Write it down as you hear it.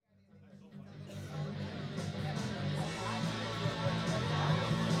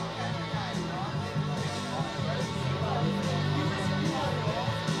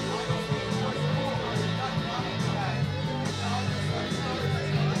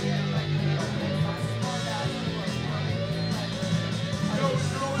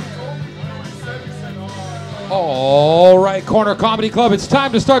All right, Corner Comedy Club, it's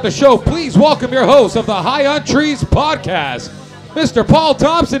time to start the show. Please welcome your hosts of the High on Trees podcast, Mr. Paul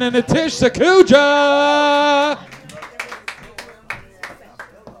Thompson and Atish Sakuja.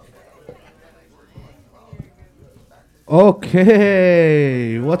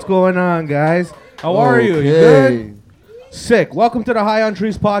 Okay, what's going on, guys? How are you? You good? Sick. Welcome to the High on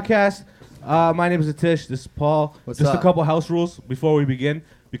Trees podcast. My name is Atish. This is Paul. What's Just up? a couple house rules before we begin,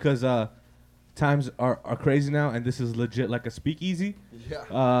 because times are crazy now, and this is legit like a speakeasy.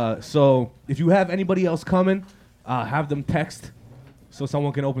 Yeah. So if you have anybody else coming, have them text so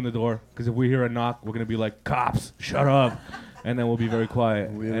someone can open the door. Because if we hear a knock, we're gonna be like, "Cops, shut up," and then we'll be very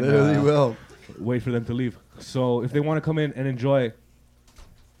quiet. We and, literally will. Wait for them to leave. So if they want to come in and enjoy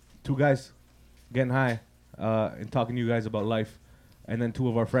two guys getting high and talking to you guys about life, and then two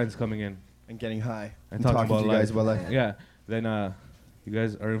of our friends coming in And getting high. and talking about to you life, guys about life. yeah, then you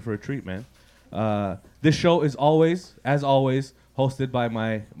guys are in for a treat, man. This show is always, as always, hosted by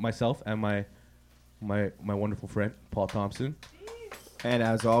myself and my wonderful friend Paul Thompson. And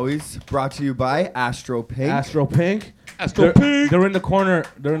as always, brought to you by Astro Pink. Astro Pink. Astro Pink. They're in the corner.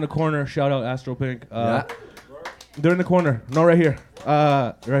 They're in the corner. Shout out Astro Pink. Yeah. They're in the corner. No, right here.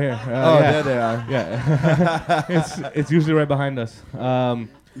 Right here. There they are. Yeah. it's usually right behind us.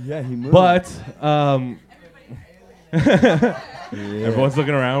 Yeah, he moved. But everyone's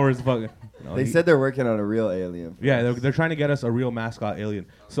looking around. Where's the fucking? No, They said they're working on a real alien. Yeah, they're trying to get us a real mascot alien.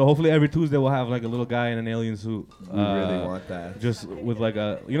 So hopefully every Tuesday we'll have like a little guy in an alien suit. We really want that. Just with like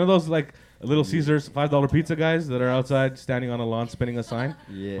those like Little Caesars $5 pizza guys that are outside standing on a lawn spinning a sign.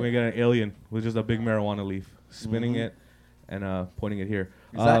 Yeah. We're gonna get an alien with just a big marijuana leaf, spinning it and pointing it here.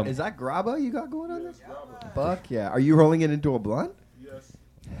 Is that grabba you got going on this? Fuck yeah. Are you rolling it into a blunt? Yes.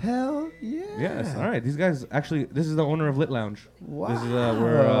 Hell yeah. Yes. All right. These guys actually. This is the owner of Lit Lounge. Wow. This is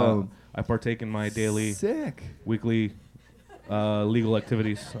where I partake in my daily, Sick. weekly legal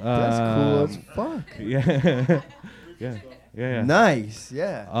activities. That's cool as fuck. Yeah. yeah. Nice.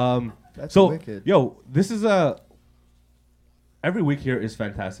 Yeah. That's So, wicked. yo, this is every week here is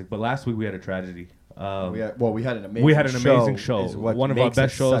fantastic, but last week we had a tragedy. we had an amazing show. is what One of our makes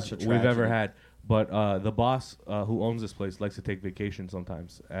best it shows such a we've ever tragedy. had. But the boss who owns this place likes to take vacation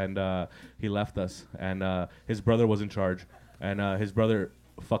sometimes, and he left us. And his brother was in charge, and his brother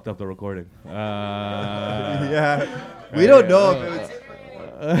fucked up the recording. Yeah. We don't know if it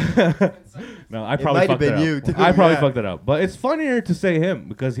was. No, I probably might have fucked it been you, up. too, I probably yeah. fucked it up. But it's funnier to say him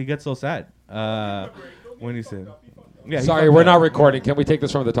because he gets so sad when he said. Yeah, he Sorry, fucked we're it not up. recording. Can we take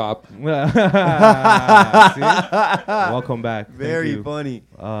this from the top? See? Welcome back. Thank Very you. funny.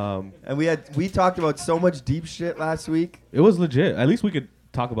 Um, And we talked about so much deep shit last week. it was legit. At least we could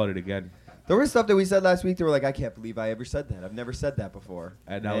talk about it again. There was stuff that we said last week that were like, I can't believe I ever said that. I've never said that before.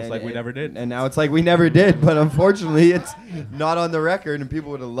 And now it's like we never did. And now it's like we never did. But unfortunately, it's not on the record, and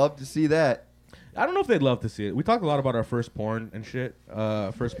people would have loved to see that. I don't know if they'd love to see it. We talked a lot about our first porn and shit.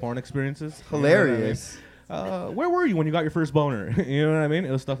 First porn experiences. You know what I mean? Hilarious. Where were you when you got your first boner? You know what I mean?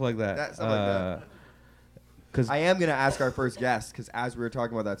 It was stuff like that. Stuff like that. Cause I am going to ask our first guest, because as we were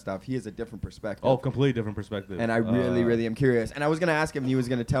talking about that stuff, he has a different perspective. completely different perspective. And I really am curious. And I was going to ask him, and he was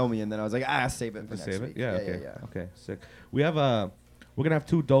going to tell me, and then I was like, save it for next Save week. it? Yeah, okay. Yeah. Okay, sick. We have we're gonna have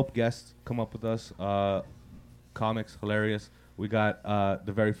two dope guests come up with us. Comics, hilarious. We got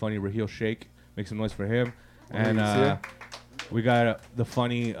the very funny Raheel Sheikh. Make some noise for him. And we got the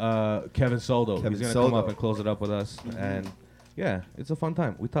funny Kevin Soldo. He's gonna come up and close it up with us. Mm-hmm. And yeah, it's a fun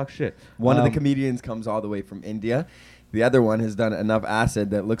time. We talk shit. One of the comedians comes all the way from India. The other one has done enough acid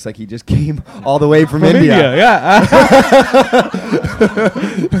that looks like he just came all the way from India. Yeah.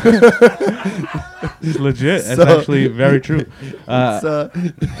 It's legit. It's So- actually very true. So,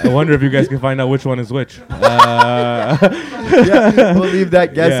 I wonder if you guys can find out which one is which. yeah, we'll leave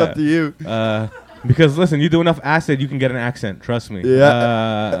that guess Yeah. up to you. Because listen, you do enough acid, you can get an accent. Trust me.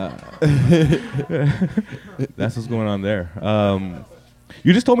 Yeah. That's what's going on there.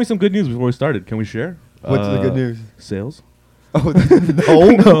 You just told me some good news before we started. Can we share? What's the good news? Sales. Oh,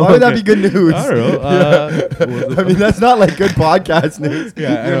 no. Why would that be good news? I don't know. I mean, that's not like good podcast news.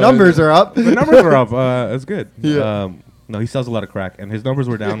 Yeah, Your numbers are up. The numbers are up. That's good. Yeah. No, he sells a lot of crack, and his numbers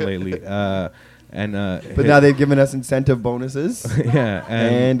were down lately. But now they've given us incentive bonuses. yeah,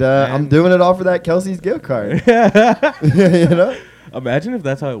 And I'm doing it all for that Kelsey's gift card. You know? Imagine if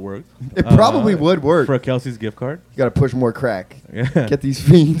that's how it worked. It probably would work. For a Kelsey's gift card. You got to push more crack. Yeah. Get these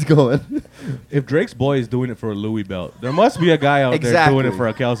fiends going. If Drake's boy is doing it for a Louis belt, there must be a guy out there doing it for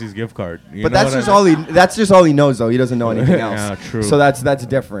a Kelsey's gift card. You But know that's what just I mean? all he. That's just all he knows, though. He doesn't know anything else. Yeah, true. So that's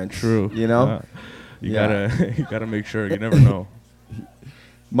different. True. You know. You Yeah. gotta you gotta make sure. You never know.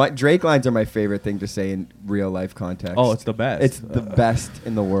 Drake lines are my favorite thing to say in real life context. Oh, it's the best. It's the best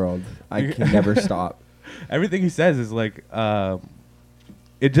in the world. I can never stop. Everything he says is like,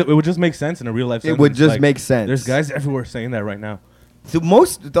 it would just make sense in a real life sentence. It would just like, make sense. There's guys everywhere saying that right now.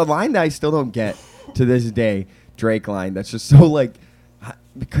 The line that I still don't get to this day, Drake line, that's just so like,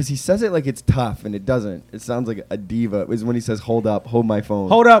 because he says it like it's tough and it doesn't. It sounds like a diva. Is when he says, "Hold up, hold my phone."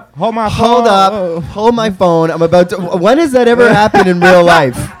 Hold up, hold my phone. Hold up, hold my phone. I'm about to. When has that ever happened in real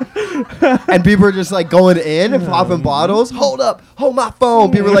life? And people are just like going in and popping bottles. Hold up, hold my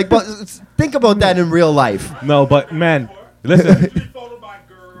phone. People are like, but think about that in real life. No, but man, listen.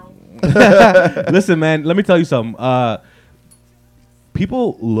 Listen, man. Let me tell you something.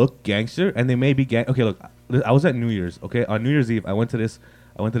 People look gangster, and they may be gang. Okay, look. I was at New Year's. Okay, on New Year's Eve, I went to this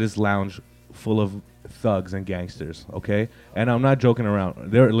lounge full of thugs and gangsters. Okay, and I'm not joking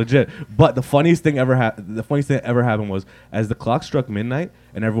around. They're legit. But the funniest thing that ever happened was as the clock struck midnight,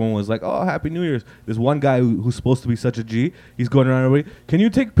 and everyone was like, "Oh, Happy New Year's!" There's one guy who's supposed to be such a G. He's going around everybody. Can you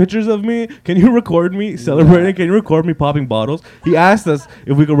take pictures of me? Can you record me celebrating? Can you record me popping bottles? He asked us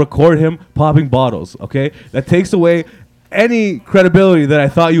if we could record him popping bottles. Okay, that takes away any credibility that I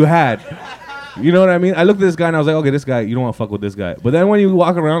thought you had. You know what I mean? I looked at this guy and I was like, okay, this guy, you don't want to fuck with this guy. But then when you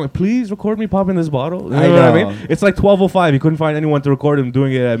walk around, like, please record me popping this bottle. You know what I mean? It's like 12:05. He couldn't find anyone to record him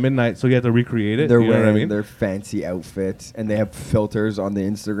doing it at midnight, so he had to recreate it. They're you know wearing what I mean? their fancy outfits, and they have filters on the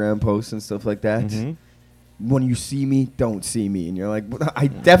Instagram posts and stuff like that. Mm-hmm. When you see me, don't see me. And you're like, I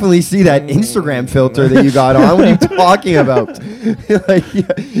definitely see that Instagram filter that you got on. What are you talking about? Like,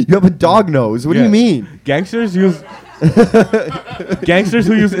 you have a dog nose. What do you mean? Gangsters who use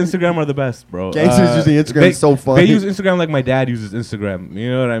Instagram are the best, bro. Gangsters using Instagram is so funny. They use Instagram like my dad uses Instagram.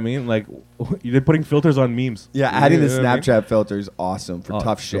 You know what I mean? Like, they're putting filters on memes. Yeah, adding the know what I mean? Snapchat filter is awesome for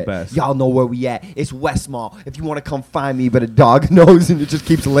tough shit. Best. Y'all know where we at. It's West Mall. If you want to come find me, but a dog knows and it just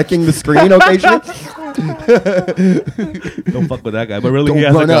keeps licking the screen occasionally. Don't fuck with that guy. But really, Don't he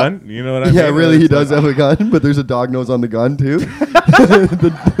has a run gun. up. You know what I mean? Yeah, really, he does have a gun, but there's a dog nose on the gun, too.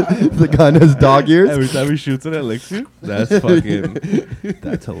 the gun has dog ears. Every time he shoots it, it licks you. That's fucking...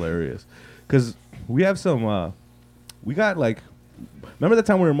 That's hilarious. Because we have some... we got, like... Remember the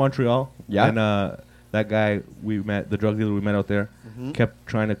time we were in Montreal? Yeah. And that guy we met, the drug dealer we met out there, kept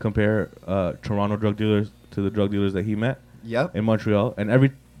trying to compare Toronto drug dealers to the drug dealers that he met in Montreal. And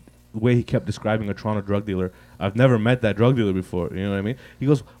every way he kept describing a Toronto drug dealer, I've never met that drug dealer before. You know what I mean? He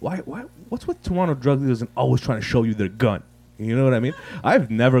goes, why? What's with Toronto drug dealers and always trying to show you their gun? You know what I mean?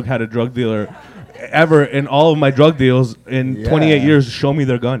 I've never had a drug dealer ever in all of my drug deals in 28 years show me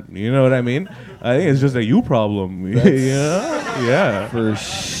their gun. You know what I mean? I think it's just a you problem. Yeah. For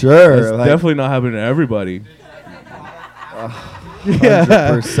sure. It's definitely not happening to everybody.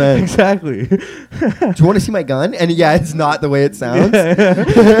 100%. Exactly. Do you want to see my gun? And it's not the way it sounds.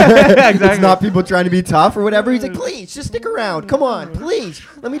 Exactly. It's not people trying to be tough or whatever. He's like, please, just stick around. Come on, please.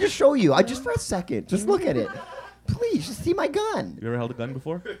 Let me just show you. Just for a second. Just look at it. Please, just see my gun. You ever held a gun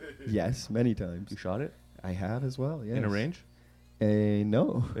before? Yes, many times. You shot it? I have as well, yes. In a range?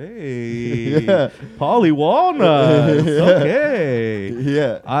 No. Hey. Paulie Walnuts. Okay.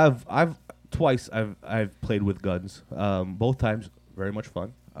 Yeah. I've twice I've played with guns. Both times very much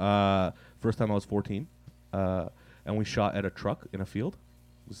fun. First time I was 14, and we shot at a truck in a field.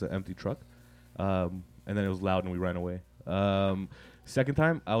 It was an empty truck, and then it was loud and we ran away. Second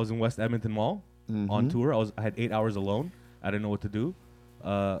time I was in West Edmonton Mall on tour. I had 8 hours alone. I didn't know what to do,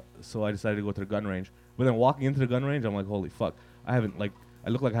 so I decided to go to the gun range. But then walking into the gun range, I'm like, holy fuck! I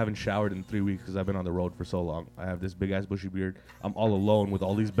look like I haven't showered in 3 weeks because I've been on the road for so long. I have this big ass bushy beard. I'm all alone with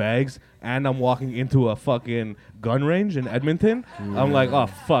all these bags, and I'm walking into a fucking gun range in Edmonton. I'm like, oh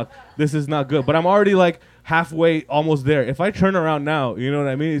fuck, this is not good. But I'm already like halfway, almost there. If I turn around now, you know what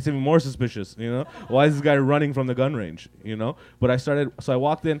I mean? It's even more suspicious. You know, why is this guy running from the gun range? You know. But I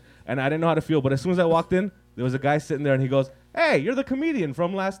walked in, and I didn't know how to feel. But as soon as I walked in, there was a guy sitting there, and he goes, hey, you're the comedian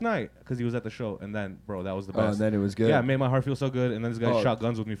from last night, because he was at the show. And then, bro, that was the best. Oh, and then it was good. Yeah, it made my heart feel so good. And then this guy shot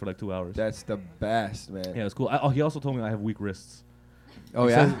guns with me for like 2 hours. That's the best, man. Yeah, it's cool. He also told me I have weak wrists. Oh,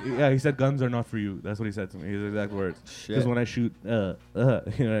 He said guns are not for you. That's what he said to me. His exact words. Because when I shoot, you know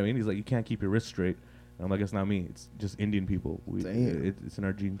what I mean? He's like, you can't keep your wrists straight. And I'm like, it's not me. It's just Indian people. It's in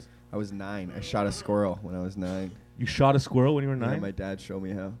our genes. I was 9. I shot a squirrel when I was 9. You shot a squirrel when you were 9? Yeah, my dad showed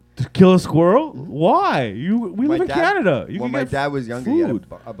me how. To kill a squirrel? Why? We live in Canada. When my dad was younger, he had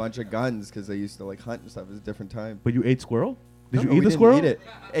a bunch of guns because they used to like hunt and stuff. It was a different time. But you ate squirrel? Did you eat the squirrel? Eat it.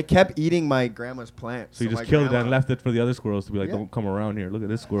 It kept eating my grandma's plants. So you just killed it and left it for the other squirrels to be like, don't come around here. Look at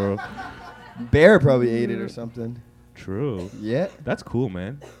this squirrel. Bear probably ate it or something. True. Yeah. That's cool,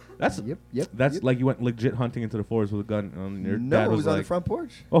 man. Yep. That's like you went legit hunting into the forest with a gun, and your No, dad it was was on like, the front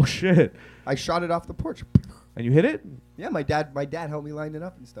porch. "Oh shit!" I shot it off the porch. And you hit it. Yeah, my dad helped me line it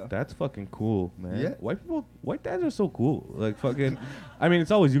up and stuff. That's fucking cool, man. Yeah. White dads are so cool. Like fucking, I mean, it's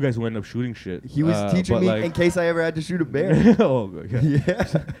always you guys who end up shooting shit. He was teaching but me like, in case I ever had to shoot a bear. oh, yeah. Yeah.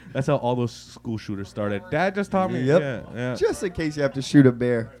 That's how all those school shooters started. Dad just taught me. Yep. Yeah. Just in case you have to shoot a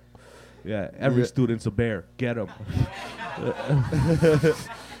bear. Yeah. Every Yeah. student's a bear. Get him.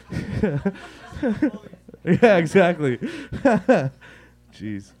 Yeah, exactly.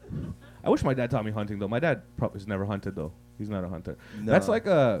 Jeez. I wish my dad taught me hunting though. My dad has never hunted though. He's not a hunter. No. That's like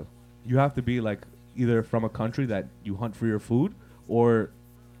you have to be like either from a country that you hunt for your food, or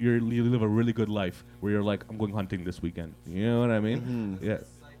you live a really good life where you're like, I'm going hunting this weekend. You know what I mean? Mhm. Yeah.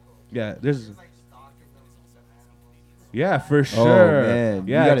 Yeah. There's. Yeah, for Oh sure. man,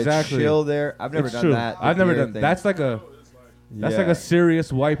 Yeah, you gotta exactly. chill there. I've never It's done true. that. I've the never deer done. thing. That's like Yeah. a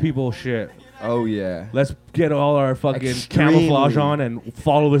serious white people shit. Oh yeah. Let's get all our fucking Extremely. camouflage on and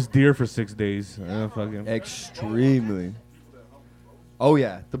follow this deer for 6 days. Fucking Extremely. Oh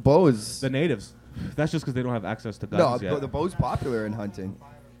yeah, the bow is the natives. That's just because they don't have access to no. guns yet. The bow's popular in hunting.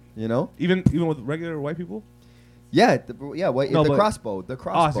 You know? Even with regular white people. Yeah, No, the but- crossbow. The Oh,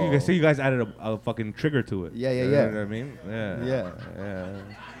 crossbow. so you guys added a fucking trigger to it. Yeah. You know what I mean? Yeah. Yeah.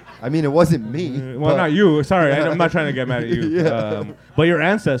 I mean, it wasn't me. Well, but- not you. Sorry, I'm not trying to get mad at you. Yeah. But your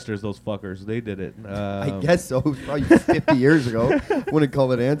ancestors, those fuckers, they did it. I guess so. It was probably 50 years ago. Wouldn't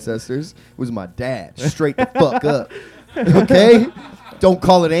call it ancestors. It was my dad. Straight the fuck up. Okay? Don't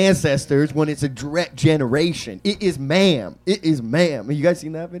call it ancestors when it's a direct generation. It is ma'am. It is ma'am. Have you guys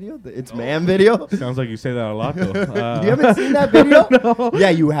seen that video? The It's ma'am video? Sounds like you say that a lot, though. You haven't seen that video? No.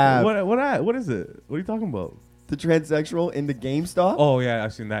 Yeah, you have. What is it? What are you talking about? The transsexual in the GameStop? Oh yeah,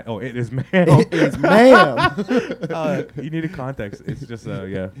 I've seen that. Oh, it is ma'am. It is ma'am. You needed context. It's just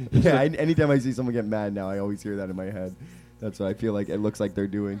yeah. Yeah, anytime I see someone get mad now, I always hear that in my head. That's what I feel like it looks like they're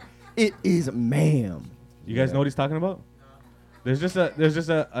doing. It is ma'am. You guys Yeah. know what he's talking about? There's just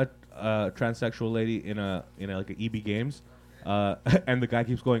a transsexual lady in a like a EB Games, and the guy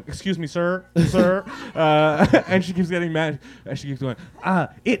keeps going, "Excuse me, sir, sir," and she keeps getting mad, and she keeps going,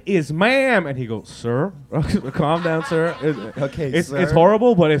 "It is ma'am," and he goes, "Sir, calm down, sir." Okay, it's sir.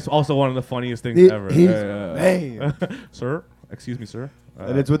 horrible, but it's also one of the funniest things It ever. is ma'am. Sir, excuse me, sir.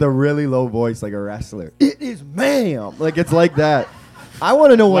 And it's with a really low voice, like a wrestler. It is ma'am. Like it's like that. I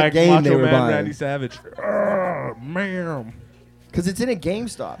want to know what like game Macho they were Man buying. Randy Savage. Ma'am. Because it's in a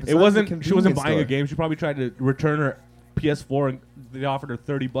GameStop. It's It not wasn't. in a She wasn't convenience buying a store. game. She probably tried to return her PS4, and they offered her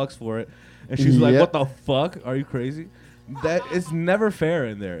 $30 for it, and she's like, Yep. "What the fuck? Are you crazy? That it's never fair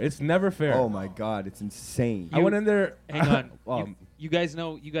in there. It's never fair." Oh my god, it's insane. I went in there. Hang on. You guys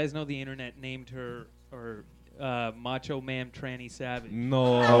know the internet named her or Macho Man Tranny Savage.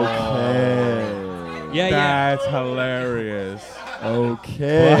 No. Okay. Yeah, That's hilarious,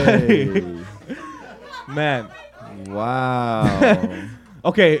 Okay. man. Wow.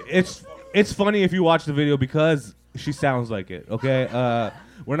 Okay, it's funny if you watch the video because she sounds like it. Okay,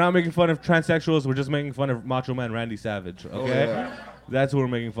 we're not making fun of transsexuals. We're just making fun of Macho Man Randy Savage. Okay, yeah. that's what we're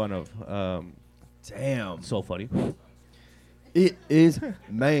making fun of. Damn. So funny. It is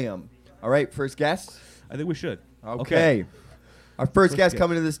ma'am. All right, first guest. I think we should. Okay. Our first guest guest.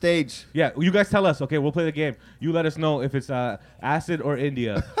 coming to the stage. Yeah, you guys tell us. Okay, we'll play the game. You let us know if it's acid or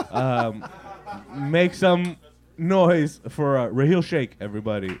India. Make some noise for Raheel Sheikh,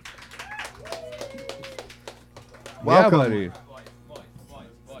 everybody. Welcome. Yeah, buddy.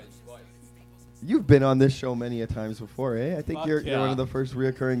 You've been on this show many a times before, eh? I think Fuck you're yeah. one of the first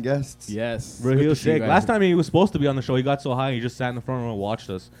reoccurring guests. Yes. Good Raheel to see you Sheikh. guys. Last time he was supposed to be on the show, he got so high he just sat in the front row and watched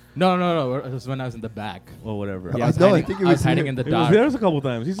us. No. It was when I was in the back. Or whatever. Yeah. I was No, I hiding, think it I was was hiding here. in the He was dark. there a couple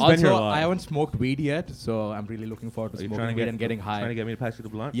times. He's been here a Also, lot. I haven't smoked weed yet, so I'm really looking forward to Are you smoking weed and getting high. Trying to get me to pass you the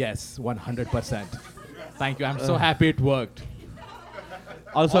blunt? Yes, 100%. Thank you. I'm so happy it worked.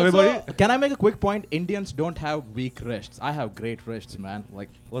 Also, everybody. Also, can I make a quick point? Indians don't have weak wrists. I have great wrists, man. Like,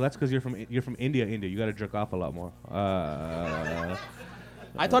 Well, that's because you're from India. You got to jerk off a lot more. I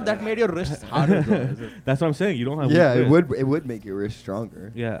thought that made your wrists harder. Though, is it? That's what I'm saying. You don't have. Yeah, weak it wrist. would make your wrist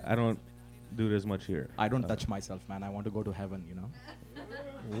stronger. Yeah, I don't do it as much here. I don't touch myself, man. I want to go to heaven, you know.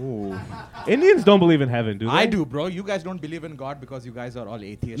 Ooh. Indians don't believe in heaven, do they? I do, bro. You guys don't believe in God because you guys are all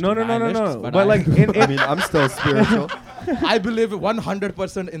atheists. No, and no, no, no, nihilists, no. But But like, I mean, I'm still spiritual. I believe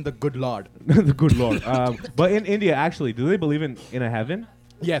 100% in the good Lord. the good Lord. But in India, actually, do they believe in a heaven?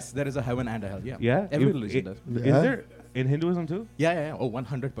 Yes, there is a heaven and a hell. Yeah. Yeah. Every If- religion does. Is Yeah. there in Hinduism too? Yeah. Oh,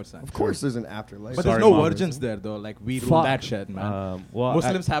 100%. Of course, there's an afterlife. But Sorry, there's no Mom. virgins there though. Like we rule Fuck. that shit, man. Well,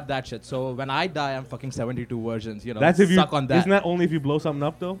 Muslims have that shit. So when I die, I'm fucking 72 virgins. You know, that's if you. suck on that. Isn't that only if you blow something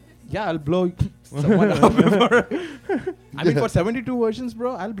up though? Yeah, I'll blow someone up before. I mean, for 72 versions,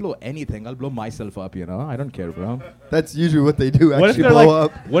 bro, I'll blow anything. I'll blow myself up, you know? I don't care, bro. That's usually what they do. What if Actually they're blow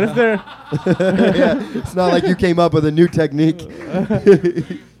like? up. What if they're? Yeah, it's not like you came up with a new technique.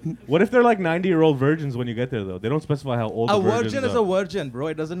 What if they're like 90-year-old virgins when you get there though? They don't specify how old. A the virgins virgin is are. a virgin, bro.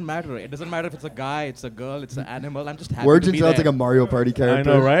 It doesn't matter. It doesn't matter if it's a guy, it's a girl, it's an animal. I'm just happy Virgin to be sounds there. like a Mario Party I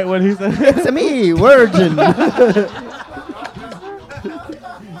character. know, right? When he said. It's me, Virgin.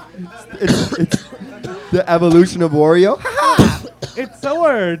 it's the evolution of Wario. It's a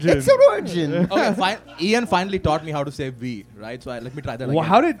virgin. It's a virgin. Okay, Ian finally taught me how to say V, right? So let me try that Well, again.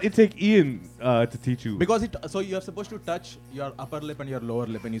 how did it take Ian to teach you? Because so you're supposed to touch your upper lip and your lower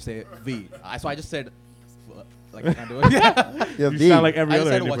lip and you say V. So I just said, like I can't do it. Yeah, you V. sound like every I just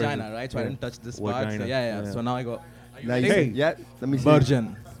other said Indian vagina, person. right? So I Yeah. didn't touch this part. So Vagina. yeah. So now I go, Now you ready? say, yeah, let me see.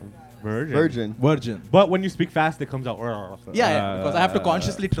 Virgin. Virgin. Virgin. But when you speak fast, it comes out. Yeah, because I have to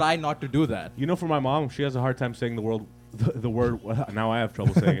consciously try not to do that. You know, for my mom, she has a hard time saying the word. The word. Now I have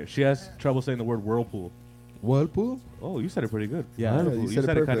trouble saying it. She has trouble saying the word whirlpool. Whirlpool? Oh, you said it pretty good. Yeah. Whirlpool. Yeah, you you said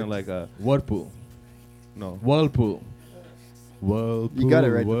said it it kind of perfect. like Whirlpool. no. Whirlpool. Whirlpool. You got it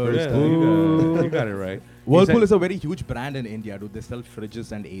right the first Yeah, time. you got it right. Whirlpool He is a very huge brand in India, dude. They sell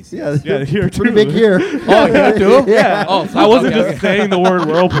fridges and ACs. Yeah, Yeah, here pretty too. big here. Oh, here too? Yeah. Oh, I wasn't okay, just okay. saying the word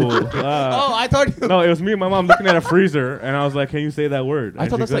whirlpool. Oh, I thought you. No, it was me and my mom looking at a freezer, and I was like, "Can you say that word?" I And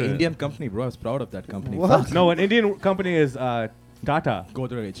thought she that's an couldn't. Indian company, bro. I was proud of that company. What? Fuck. No, an Indian company is Tata.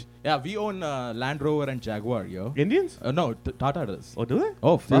 Godrej. Yeah, we own Land Rover and Jaguar, yo. Indians? No, Tata does. Oh, do they?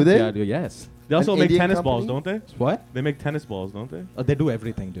 Oh, fuck they? yeah, dude. Yes. They also An make Indian tennis balls, company? don't they? What? They make tennis balls, don't they? They do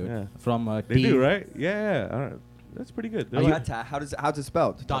everything, dude. Yeah. From They tea. do, right? Yeah. All right. That's pretty good. They're Are you- like- How's it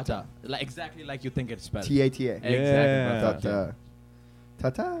spelled? Tata. Like, exactly like you think it's spelled. T-A-T-A. Exactly. Yeah. bro. Tata.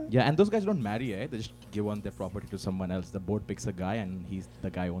 Tata. Yeah, and those guys don't marry, eh? They just give on their property to someone else. The board picks a guy, and the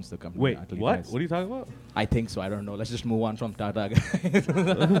guy owns the company. Wait, until he what? dies. What are you talking about? I think so. I don't know. Let's just move on from Tata, guys.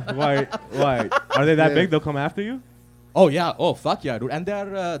 Why? Why? Are they that Yeah. big? They'll come after you? Oh yeah. Oh fuck yeah, dude. And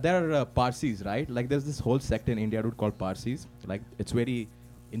they're Parsis, right? Like there's this whole sect in India, dude, called Parsis. Like it's very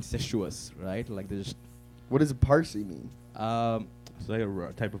incestuous, right? Like they just. What does Parsi mean? It's like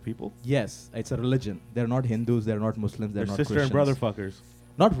a type of people. Yes, it's a religion. They're not Hindus. They're not Muslims. They're They're not sister Christians. and brother fuckers.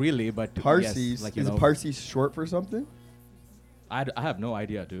 Not really, but Parsis. Yes, like you Is know, Parsi short for something? I have no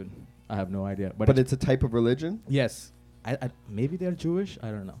idea, dude. I have no idea. But it's a type of religion? yes. Maybe they're Jewish.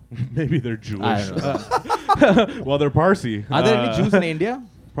 I don't know. Maybe they're Jewish. I don't know. Well, they're Parsi. Are there any Jews in India?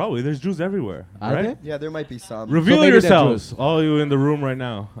 Probably. There's Jews everywhere. Are right? there? Yeah, there might be some. Reveal maybe they're yourselves, Jews. all you in the room right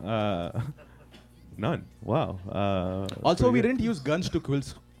now. None. Wow. Also, pretty we good. didn't use guns to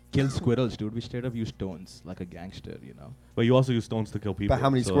kill squirrels, dude. We straight up used stones, like a gangster, you know. But you also use stones to kill people. But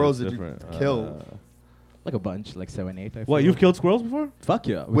how many so squirrels it's did you different. kill? Like a bunch, like 7, 8. I What? feel. You've killed squirrels before? Fuck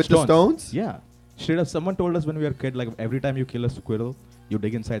yeah. With the stones? Yeah. Straight up, someone told us when we were a kid, like every time you kill a squirrel, you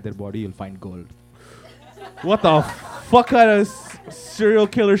dig inside their body, you'll find gold. What the fuck kind of serial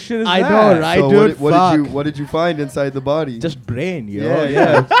killer shit is I that? know, right? So dude, what did you find inside the body? Just brain, you Yeah, know?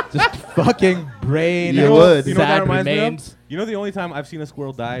 yeah. Just fucking brain. You and would. You know what that sad reminds me remains. of? You know the only time I've seen a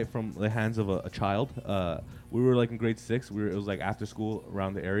squirrel die from the hands of a child? We were like in grade 6. It was like after school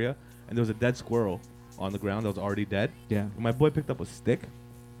around the area. And there was a dead squirrel on the ground that was already dead. Yeah. And my boy picked up a stick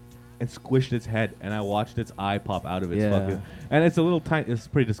and squished its head. And I watched its eye pop out of its Yeah. fucking... And it's a little tiny... It's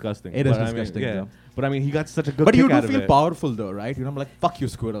pretty disgusting. It is But I mean, disgusting, yeah. though. But I mean, he got such a good But kick you do out of feel it. powerful though, right? You know, I'm like, fuck you,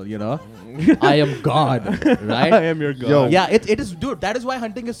 squirrel, you know? I am God, right? I am your god. Yo. Yeah, it is, dude. That is why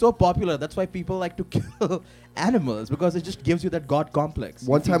hunting is so popular. That's why people like to kill animals, because it just gives you that God complex.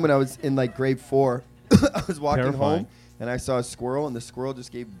 One time when I was in like grade 4, I was walking Terrifying. home and I saw a squirrel and the squirrel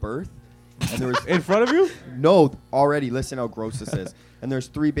just gave birth. And there was In front of you? no, already listen how gross this is. And there's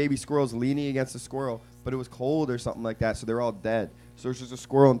 3 baby squirrels leaning against the squirrel, but it was cold or something like that, so they're all dead. So there's just a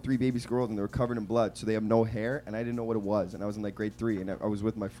squirrel and 3 baby squirrels, and they were covered in blood, so they have no hair, and I didn't know what it was. And I was in like grade 3, and I was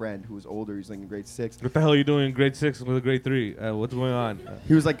with my friend who was older. He's like in grade 6. What the hell are you doing in grade 6 with a grade 3? What's going on?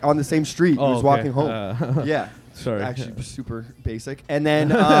 He was like on the same street. Oh, he was okay. walking home. Yeah. Sorry. Actually, super basic. And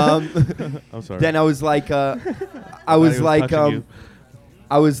then, I'm sorry. then I was like, I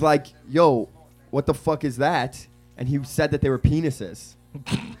was like, yo, what the fuck is that? And he said that they were penises.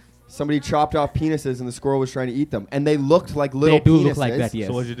 Somebody chopped off penises and the squirrel was trying to eat them. And they looked like little They do penises. look like that, yes.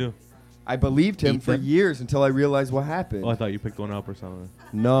 So what'd you do? I believed him Eat for them? years until I realized what happened. Oh, I thought you picked one up or something.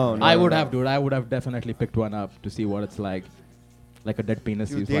 No, no. I would no. have, dude. I would have definitely picked one up to see what it's like. Like a dead penis.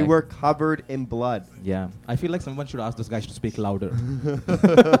 Dude, he's they like- were covered in blood. Yeah. I feel like someone should ask those guys to speak louder.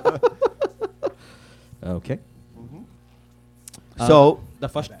 Okay. So, the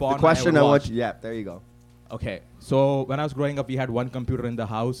first porn the question I ever want watched- you... Yeah, there you go. Okay, so when I was growing up, we had one computer in the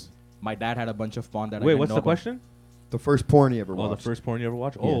house, My dad had a bunch of porn that I Wait, didn't what's know the about. question? The first porn you ever Oh, the watched. first porn you ever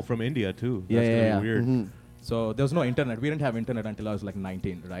watched? Yeah. Oh, from India too. Yeah, That's yeah, gonna yeah. be weird. Mhm. So there was no internet. We didn't have internet until I was like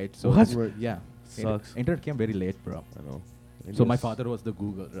 19, right? So What? Right. Yeah. Sucks. Internet came very late, bro. I know. So my India's- father was the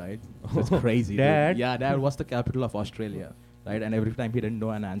Google, right? That's crazy. Dad? Dude. Yeah, Dad was the capital of Australia, right? And every time he didn't know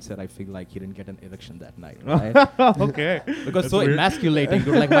an answer, I feel like he didn't get an erection that night, right? Okay. Because That's so weird. emasculating,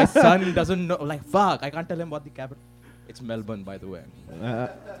 dude. Like my son doesn't know. Like fuck, I can't tell him what the capital. It's Melbourne, by the way.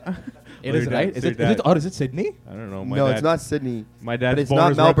 It your is dad- right. so your dad- Or is it Sydney? I don't know. No, it's not Sydney. My But dad's it's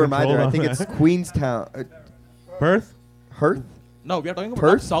not boners were Melbourne either. controlled I think on it's that. Queenstown. Perth. Perth? No, we are talking about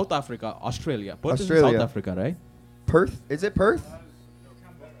Perth? not South Africa, Australia. Perth is in Australia. South Africa, right? Perth? Is it Perth?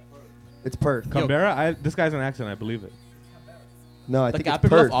 It's Perth. Canberra. This guy's an accent. I believe it. No, I The think it's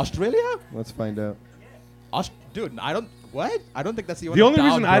capital Perth. of Australia? Let's find out. Dude, I don't. What? I don't think that's even. The a only town,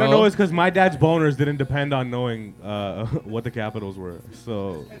 reason I don't bro. know is because my dad's boners didn't depend on knowing what the capitals were.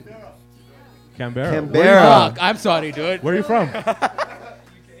 So, Canberra. Canberra. Fuck, I'm sorry, dude. Where are you from?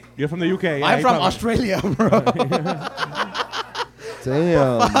 You're from the UK. Yeah, I'm you from probably- Australia, bro.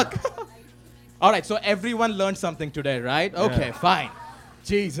 Damn. All right, so everyone learned something today, right? Okay, Yeah. fine.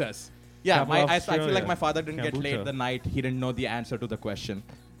 Jesus. Yeah, Capital of I feel like Australia. my father didn't get Kombucha. late the night. He didn't know the answer to the question.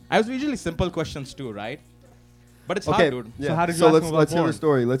 I was usually simple questions too, right? But it's Okay. hard, dude. Yeah. So how did you so ask let's him about let's hear porn? the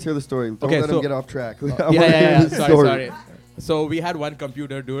story. Let's hear the story. Don't Okay, let so- him get off track. I Yeah, wanna yeah, hear yeah. the Sorry, story. sorry. So we had one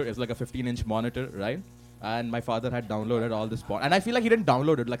computer, dude. It's like a 15-inch monitor, right? And my father had downloaded all this porn. And I feel like he didn't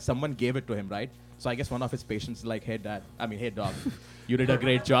download it. Like someone gave it to him, right? So I guess one of his patients like, hey, dog, you did a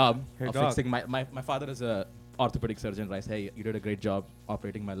great job Hey, of dog. fixing my father is a orthopedic surgeon, right? Hey, you did a great job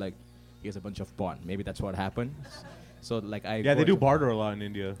operating my leg. Here's a bunch of porn. Maybe that's what happened. So like I Yeah, go they do into- barter a lot in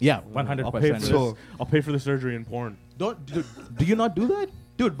India. Yeah, I'll pay for 100%. this. So- I'll pay for the surgery in porn, Do you not do that?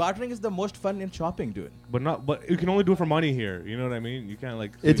 Dude, bartering is the most fun in shopping, dude. but not. But you can only do it for money here. You know what I mean? You can't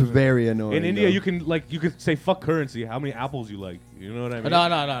like. It's very annoying. in India. though. You can like you could say fuck currency. How many apples you like? You know what I mean?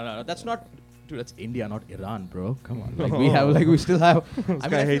 No. That's not. Dude, that's India, not Iran, bro. Come on. Like we still have. This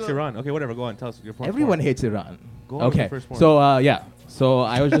guy hates Iran. Okay, whatever. Go on. Tell us your porn. Everyone hates Iran. Go on with Okay. your first porn. So yeah. So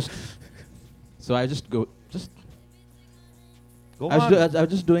I was just. So I just go. Go I on. was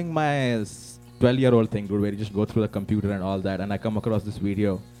just doing my 12-year-old thing, dude, where you just go through the computer and all that, and I come across this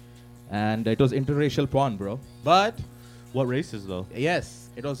video, and it was interracial porn, bro. But What races though? yes,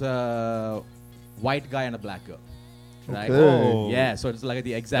 it was a white guy and a black girl. Right? Okay. Oh. Yeah, so it's like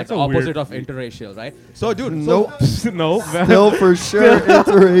the exact That's a weird- opposite of interracial, right? So, dude, Nope. no. Still for sure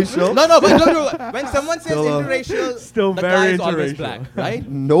interracial. no, but no, when someone says Still, interracial, still the very guy is always interracial. black, right?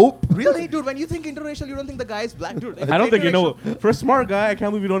 Nope. Really, dude? When you think interracial, you don't think the guy is black, dude? I don't think you know. Interracial- For a smart guy, I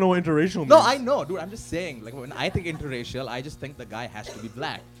can't believe you don't know what interracial means. No, I know, dude. I'm just saying. Like when I think interracial, I just think the guy has to be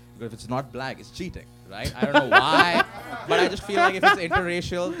black. Because if it's not black, it's cheating, right? I don't know why, but I just feel like if it's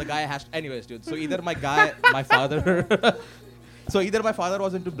interracial, the guy has. Anyways, dude. So either my father. So either my father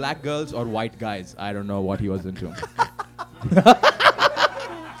was into black girls or white guys. I don't know what he was into.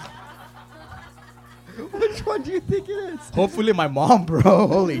 Which one do you think it is? Hopefully my mom, bro.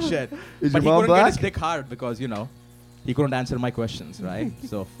 Holy shit. Is But your he mom couldn't get his black? dick hard because, he couldn't answer my questions, right?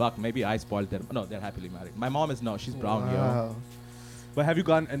 So fuck, maybe I spoiled them. No, they're happily married. My mom is no, she's brown, yo. Wow. But have you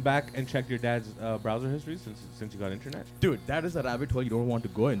gone and back and checked your dad's browser history since you got internet? Dude, that is a rabbit hole you don't want to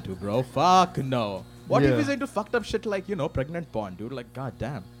go into, bro. Fuck no. What if Yeah. he's into fucked up shit like, pregnant porn, dude? Like,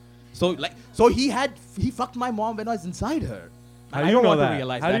 goddamn. So he fucked my mom when I was inside her. How And do I you don't know want that? to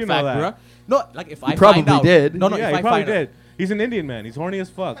realize How do that you know fact, that? bro. No, like if I probably find out. did. No, yeah, if he I probably find out. did. He's an Indian man. He's horny as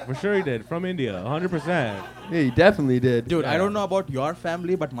fuck. For sure he did. From India. 100%. Yeah, he definitely did. Dude, I Yeah. don't know about your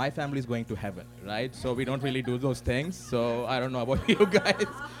family, but my family is going to heaven, right? So we don't really do those things. So I don't know about you guys.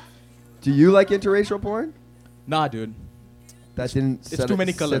 Do you like interracial porn? Nah, dude. That didn't It's set too it-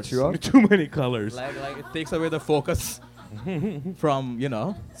 many set colors. you off? Too many colors. Like it takes away the focus from,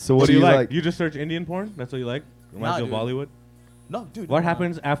 So what do you like? You just search Indian porn? That's what you like? Reminds you of dude. Bollywood? No, dude. What no.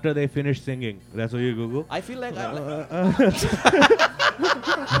 happens after they finish singing? That's what you Google? I feel like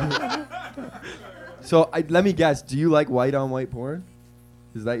So let me guess. Do you like white on white porn?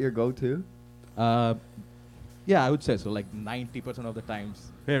 Is that your go-to? yeah, I would say so. Like 90% of the times.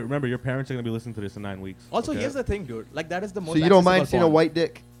 Hey, remember, your parents are going to be listening to this in 9 weeks. Also, okay? here's the thing, dude. Like that is the most. So you don't mind accessible seeing a porn. white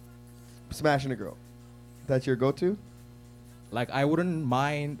dick smashing a girl? That's your go-to? Like I wouldn't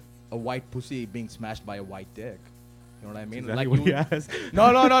mind a white pussy being smashed by a white dick. You know what I mean? Exactly Like what he you, asked.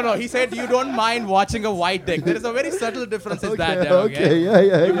 no. He said you don't mind watching a white dick. There is a very subtle difference. Is that there? Okay,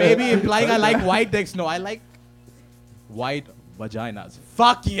 yeah. You may be implying I like white dicks. No, I like white vaginas.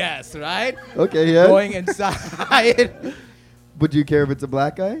 Fuck yes, right? Okay, yeah. Going inside. Would you care if it's a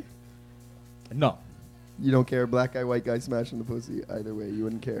black guy? No. You don't care. Black guy, white guy smashing the pussy. Either way, you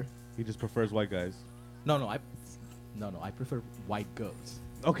wouldn't care. He just prefers white guys. No, I prefer white girls.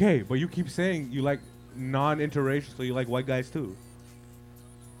 Okay, but you keep saying you like non-interracial, so you like white guys too.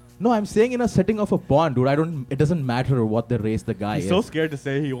 No, I'm saying in a setting of a porn, dude. It doesn't matter what the race the guy He's is. so scared to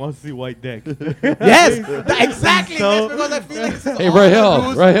say he wants to see white dick. Yes, exactly. So- That's because I feel like this is Hey, all Rahil,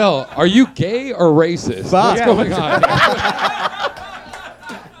 Bruce- Rahil, are you gay or racist? Fuck. What's going on?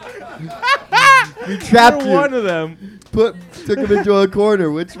 We trapped You're one you. of them. Took him into a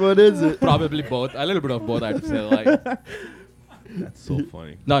corner. Which one is it? Probably both. A little bit of both, I'd say. Like, That's so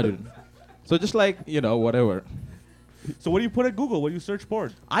funny. no, dude. So just like whatever. So what do you put at Google when you search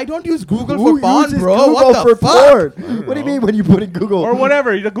porn? I don't use Google Who for porn, uses bro. Google What the for fuck? porn? What do you mean when you put in Google? Or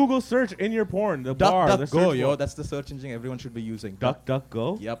whatever, the Google search in your porn, the bar, the DuckDuckGo, search yo. bar. That's the search engine everyone should be using.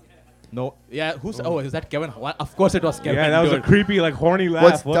 DuckDuckGo? Yep. No. Yeah. Who's? Oh, is that Kevin? Of course it was Kevin. Yeah, that was a dude. creepy, like, horny laugh.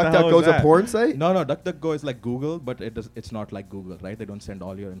 What's What the hell is DuckDuckGo's a that? porn site? No, DuckDuckGo is like Google, but it's not like Google, right? They don't send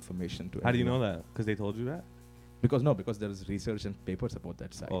all your information to. How do you know everyone. that? Because they told you that? Because there is research and papers about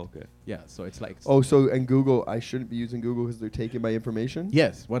that site. Oh, okay. Yeah. So it's like. Oh, so and Google, I shouldn't be using Google because they're taking my information?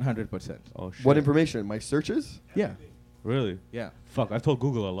 Yes, 100%. Oh, shit. What information? My searches? Yeah. Really? Yeah. Fuck, I've told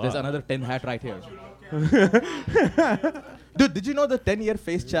Google a lot. There's another 10 hat right here. Dude, did you know the 10-year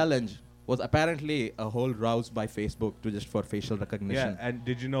face challenge was apparently a whole rouse by Facebook to just for facial recognition? Yeah, and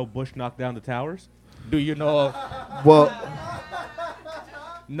did you know Bush knocked down the towers? Do you know? Well,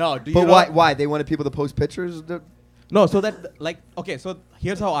 No. Do you but know? why? Why they wanted people to post pictures? No. So that okay. So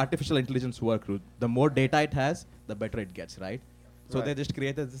here's how artificial intelligence works, Ruth. The more data it has, the better it gets, right? So Right. they just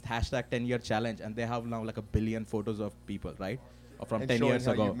created this hashtag 10-year challenge, and they have now like 1 billion photos of people, right? From And 10 showing years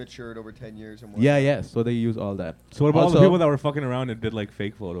how ago. you've matured over 10 years and what. Yeah. So they use all that. So what about all the Also- people that were fucking around and did, like,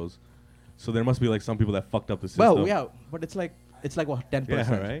 fake photos? So there must be, like, some people that fucked up the system. Well, yeah, but it's like what 10%.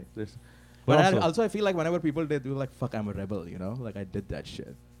 Yeah, right? There's, But also- also I feel like whenever people they do like fuck I'm a rebel, like I did that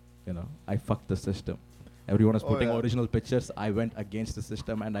shit, I fucked the system. Everyone was Oh, putting yeah. original pictures. I went against the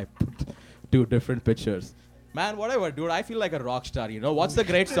system and I put 2 different pictures. Man, whatever, dude. I feel like a rock star. What's the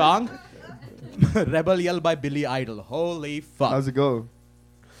great song? Rebel Yell by Billy Idol. Holy fuck! How's it go?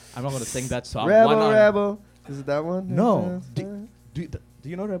 I'm not gonna sing that song. Rebel, rebel. Is it that one? No. Do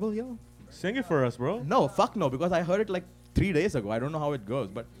you know Rebel Yell? Sing it for us, bro. No, fuck no, because I heard it like 3 days ago. I don't know how it goes,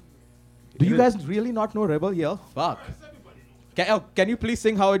 but do you It guys really not know Rebel Yell? Fuck. Can you please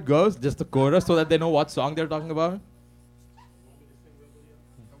sing how it goes? Just the chorus so that they know what song they're talking about?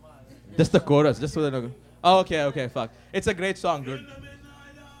 Just the chorus, just so they know. Oh, okay, fuck. It's a great song, dude.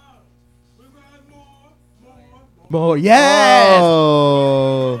 More, yes!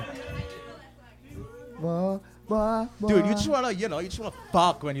 Oh. Dude, you just wanna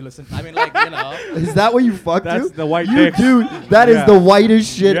fuck when you listen. I mean, like, Is that what you fucked That's to? the white you dick. Dude, that is Yeah. the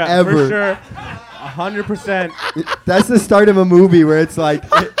whitest shit yeah, ever. for sure. 100%. That's the start of a movie where it's like,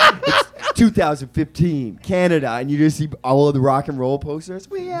 it's 2015, Canada, and you just see all of the rock and roll posters.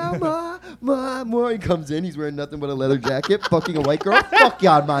 We are more. He comes in, he's wearing nothing but a leather jacket, fucking a white girl. Fuck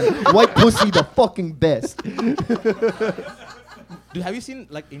yeah, man. White pussy, the fucking best. Dude, have you seen,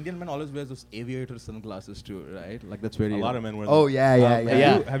 like, Indian men always wear those aviator sunglasses too, right? Like, that's very... A lot of men wear Oh, them. yeah.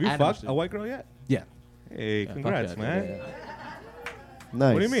 Have you And fucked understood. a white girl yet? Yeah. Hey, fuck congrats, yeah, man. yeah.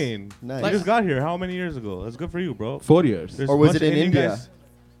 Nice. What do you mean? Nice. You just got here how many years ago? That's good for you, bro. 4 years. There's Or a was bunch it of in Indian India? guys-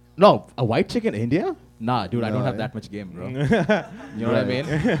 No, a white chick in India? Nah, dude, I No, don't have yeah. that much game, bro. You know what I mean?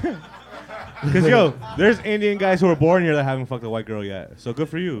 Because, yo, there's Indian guys who are born here that haven't fucked a white girl yet. So good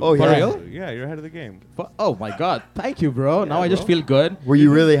for you. Oh, For yeah. real? Yeah, you're ahead of the game. Oh my god, thank you, bro. Now I just bro. feel good. Were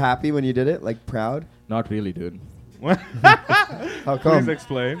you really happy when you did it? Like, proud? Not really, dude. How Please come?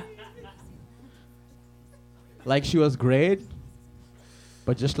 explain. Like, she was great,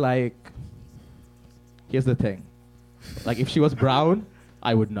 but just like, here's the thing. Like, if she was brown,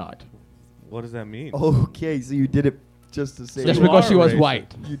 I would not. What does that mean? Okay, so you did it just to say Just You because are she was racist.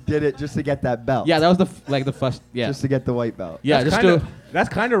 white. you did it just to get that belt. Yeah, that was the first, yeah. Just to get the white belt. Yeah, That's just kinda, to... That's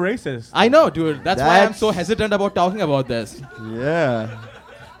kind of racist. I know, dude. That's why I'm so That's- hesitant about talking about this. Yeah.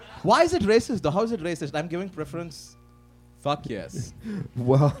 Why is it racist, though? How is it racist? I'm giving preference. Fuck yes.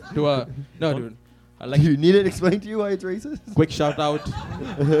 Well, To a... No, dude. Like, do you need it explained to you why it's racist? quick shout out.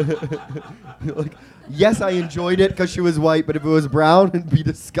 Like, yes, I enjoyed it because she was white, but if it was brown, it'd be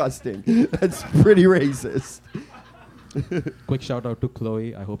disgusting. That's pretty racist. Quick shout out to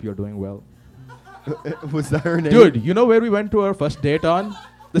Chloe. I hope you're doing well. Was that her name? Dude, you know where we went to our first date on?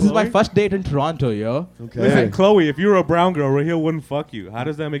 This is my Chloe? first date in Toronto, yo. Okay. Listen, Chloe, if you were a brown girl, Raheel wouldn't fuck you. How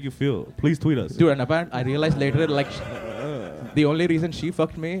does that make you feel? Please tweet us. Dude, and apparently I realized later, like, the only reason she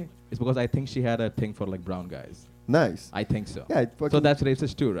fucked me is because I think she had a thing for, like, brown guys. Nice. I think so. Yeah, So fucking that's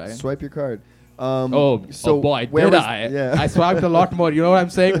racist too, right? swipe your card. So boy, where did was- I? yeah. I swiped a lot more. You know what I'm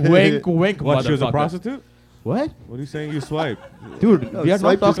saying? Wink, wink, What? She was a motherfucker. prostitute? What? What are you saying? You swiped? Dude, No, we are not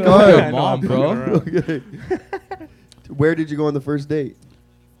swipe this talking card. about I your know, mom, I'm bro. fucking around. Okay. Where did you go on the first date?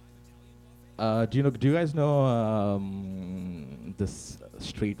 Do you guys know this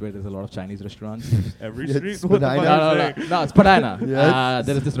street where there's a lot of Chinese restaurants? Every Yeah, street? it's What the Spadina. fuck No, are you no, saying? no, it's Padina. Yes.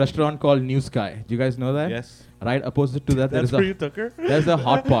 There is this restaurant called New Sky. Do you guys know that? Yes. Right opposite to that, That's where you took her? there's a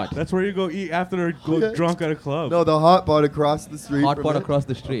hot pot. That's where you go eat after or go Yeah. drunk at a club. No, the hot pot across the street. Hot from pot it. across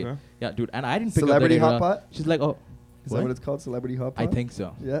the street. Okay. Yeah, dude. And I didn't pick Celebrity up that hot area. pot? She's like, oh, Is that what it's called? Celebrity hot pot? I think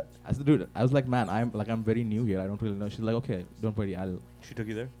so. Yeah. I said, dude, I was like, man, I'm very new here. I don't really know. She's like, okay, don't worry. She took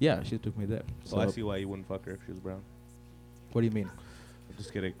you there? Yeah, she took me there. So I see why you wouldn't fuck her if she was brown. What do you mean? I'm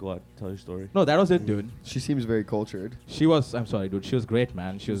just kidding. Go on. Tell your story. No, that was it, dude. She seems very cultured. She was. I'm sorry, dude. She was great,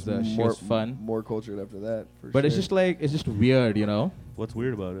 man. She was fun. More cultured after that. For But it's sure. just like it's just weird, you know. What's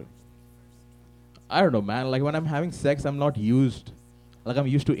weird about it? I don't know, man. Like when I'm having sex, I'm not used. Like I'm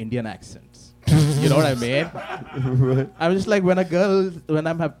used to Indian accents. You know what I mean? Right. I'm just like when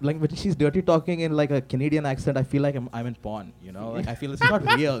when she's dirty talking in like a Canadian accent, I feel like I'm in porn. You know, like I feel it's not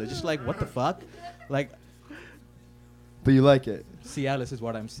real. It's just like what the fuck, like. But you like it. Cialis is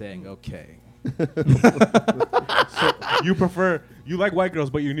what I'm saying. Okay. You like white girls,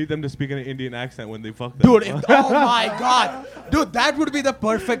 but you need them to speak in an Indian accent when they fuck them. Dude, oh my god. Dude, that would be the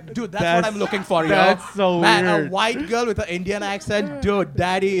perfect. Dude, that's what I'm looking for, yo. That's so Man, weird. a white girl with an Indian accent, dude,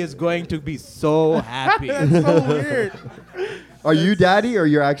 daddy is going to be so happy. That's so weird. Are you daddy or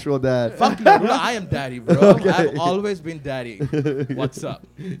your actual dad? Fuck no, bro, I am daddy, bro. Okay. I've always been daddy. What's up?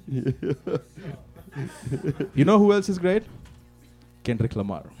 You know who else is great? Kendrick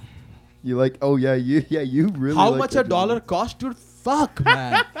Lamar. You like? Oh yeah, you really. How like much that a dollar cost, dude? Fuck,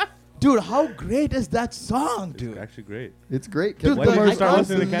 man. Dude, how great is that song, dude? It's actually great. It's great. Dude, When did you I start can't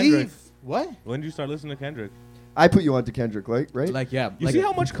listening to Kendrick? believe- What? When did you start listening to Kendrick? I put you on to Kendrick, right? Like, yeah. You like see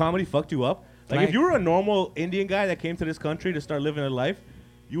how much comedy fucked you up? Like, Right. if you were a normal Indian guy that came to this country to start living a life,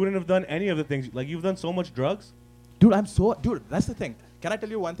 you wouldn't have done any of the things. Like, you've done so much drugs. Dude, dude, that's the thing. Can I tell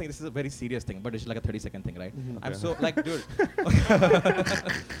you one thing? This is a very serious thing, but it's like a 30-second thing, right? I'm Okay. so, like, dude.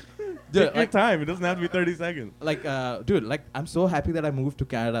 Take dude, your like, time. It doesn't have to be 30 seconds. dude, like, I'm so happy that I moved to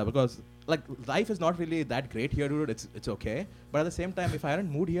Canada because, like, life is not really that great here, dude. It's okay. But at the same time, if I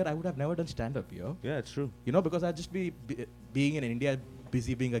hadn't moved here, I would have never done stand-up, yo. Yeah, it's true. You know, because I'd just be being in India,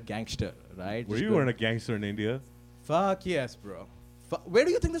 busy being a gangster, right? Were Just you go- weren't a gangster in India? Fuck yes, bro. Where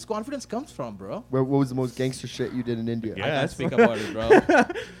do you think this confidence comes from, bro? What was the most gangster shit you did in India? Yeah. I can't Yes. speak about it, bro.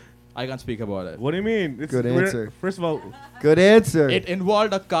 I can't speak about it. What do you mean? It's Good we're- answer. First of all, Good answer. It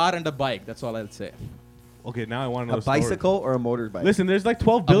involved a car and a bike. That's all I'll say. okay, now I want to know a the story. bicycle or a motorbike? Listen, there's like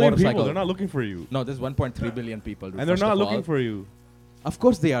 12 billion people. motorcycle. They're not looking for you. No, there's 1.3 billion people, dude. And they're first not of looking all. for you. Of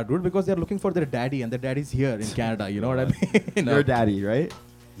course they are, dude, because they're looking for their daddy, and their daddy's here in Canada. You know what I mean? Your daddy, right?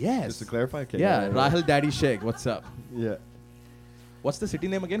 Yes. Just to clarify. Okay, Yeah, Rahul Daddy Sheikh. What's up? Yeah. What's the city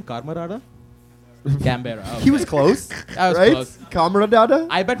name again? Camarada? Canberra. Okay. He was close. I was right? close. Camarada?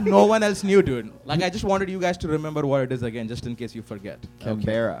 I bet no one else knew, dude. Like, I just wanted you guys to remember what it is again, just in case you forget.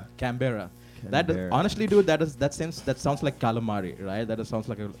 Canberra. Canberra. Canberra. Honestly, dude, that sounds like calamari, right? That sounds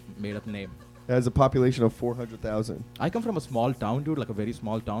like a made-up name. It has a population of 400,000. I come from a small town, dude, like a very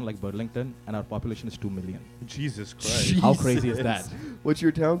small town, like Burlington, and our population is 2 million. Jesus Christ. How crazy is that? What's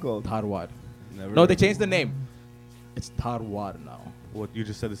your town called? Tharwad. Never No, they heard changed the name. It's Tharwad now. What, you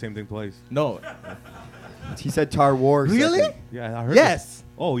just said the same thing twice. No. He said Tar War. Really? second. Yeah, I heard Yes. it.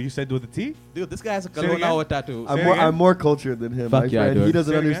 Oh, you said with a T? Dude, this guy has a Say it again. Kelowna tattoo. Say it again. I'm more cultured than him, Fuck my yeah, friend. dude. He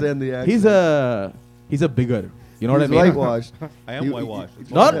doesn't Say it again. understand the accent. He's a bigger. You know what I He's mean? whitewashed. I am You- whitewashed. It's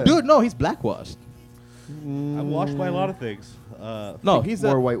Not, Yeah. dude, no, he's blackwashed. I'm washed by a lot of things. No, he's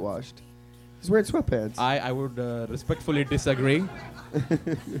more a. whitewashed. He's wearing sweatpants. I would respectfully disagree.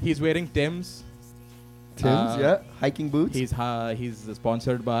 He's wearing Tim's. Tim's, yeah. Hiking boots. He's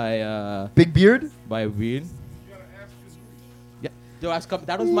sponsored by Big beard. Weed. Yeah, Yo,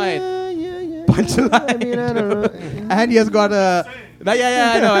 that was my yeah. punchline. I mean, I don't know. And he has got a.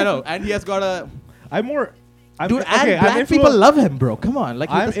 Yeah, I know. And he has got a. I'm more. I'm, Dude, okay, and black people love him, bro. Come on, like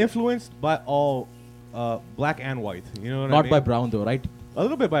I'm this- influenced by all black and white. You know what I not mean? by brown though, right? A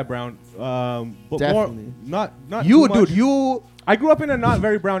little bit by brown, but Definitely. more not. You, too much. dude, you. I grew up in a not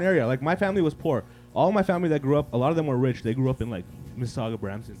very brown area. Like my family was poor. All my family that grew up, a lot of them were rich. They grew up in like Mississauga,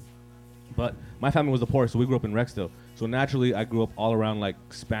 Brampton. But my family was the poor, so we grew up in Rexdale. So naturally, I grew up all around like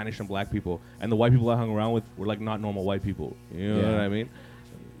Spanish and black people, and the white people I hung around with were like not normal white people. You know Yeah. what I mean?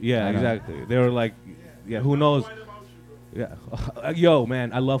 Yeah, I know. exactly. They were like, yeah, who knows? Yeah, yo,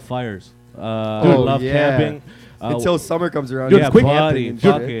 man, I love fires. I Oh, love yeah. camping. Until summer comes around. Dude, it's quick- camping and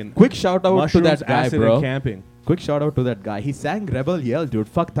shit. fucking Quick shout out to mushrooms, that guy, acid, bro. and camping. Quick shout out to that guy. He sang Rebel Yell, dude.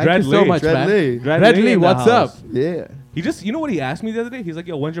 Fuck, thank Dread you so Lee. much, Dread man. Lee. Dread Lee, in the what's up? house. Yeah. He just, you know what he asked me the other day? He's like,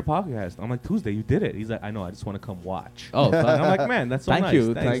 yo, when's your podcast? I'm like, Tuesday, you did it. He's like, I know, I just want to come watch. Oh, And fuck. I'm like, man, that's so Thank nice.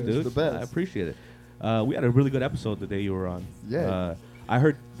 you. Thanks, Thanks. dude. It's the best. I appreciate it. We had a really good episode the day you were on. Yeah. I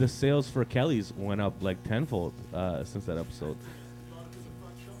heard the sales for Kelly's went up like tenfold since that episode.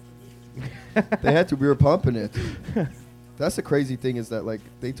 They had to. We were pumping it. That's the crazy thing is that like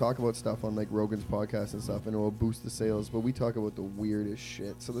they talk about stuff on like Rogan's podcast and stuff, and it will boost the sales. But we talk about the weirdest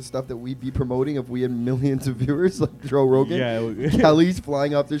shit. So the stuff that we'd be promoting if we had millions of viewers, like Joe Rogan. Yeah. Kelly's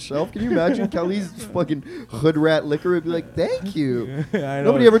flying off the shelf. Can you imagine Kelly's fucking hood rat liquor would be like, thank you. I know.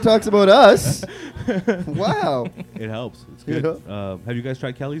 Nobody ever talks about us. Wow. It helps. It's good. Have you guys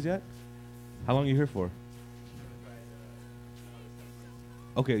tried Kelly's yet? How long are you here for?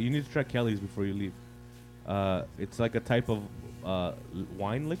 Okay, you need to try Kelly's before you leave. It's like a type of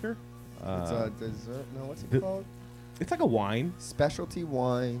wine liquor. It's a dessert. No, what's the- it called? It's like a wine. Specialty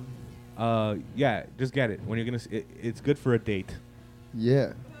wine. Yeah, just get it when you're gonna. It's good for a date.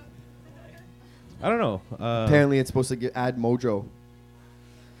 Yeah. I don't know. Apparently, it's supposed to add mojo.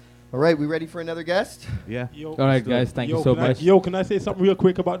 All right, we ready for another guest? Yeah. Yo, All right, guys. Thank you so can I- much. Yo, can I say something real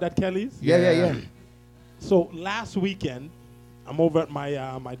quick about that Kelly's? Yeah. So last weekend, I'm over at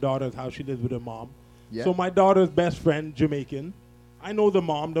my my daughter's house. She lives with her mom. Yeah. So my daughter's best friend, Jamaican. I know the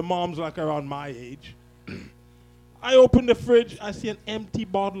mom. The mom's like around my age. I open the fridge. I see an empty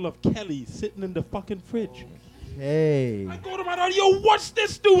bottle of Kelly sitting in the fucking fridge. Hey. I go to my daughter. Yo, what's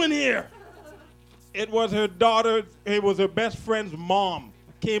this doing here? It was her daughter. It was her best friend's mom.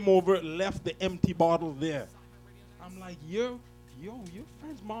 Came over, left the empty bottle there. I'm like, your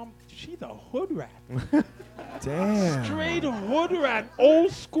friend's mom, she's a hood rat. Damn. Straight hood rat.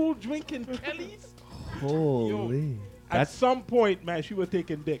 Old school drinking Kelly's. Holy. At some point, man, she was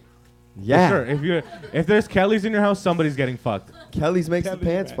taking dick. Yeah. For sure. If there's Kelly's in your house, somebody's getting fucked. Kelly's makes Kelly's the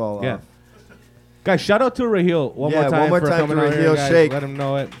pants man. fall Yeah. off. Guys, shout out to Raheel one Yeah, more time one more for time coming to out here, Raheel guys. Sheikh. Let him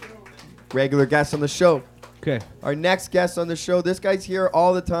know it. Regular guest on the show. Okay. Our next guest on the show, this guy's here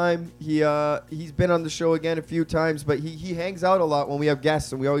all the time. He's been on the show again a few times, but he hangs out a lot when we have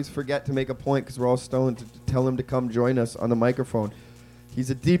guests, and we always forget to make a point because we're all stoned to tell him to come join us on the microphone. He's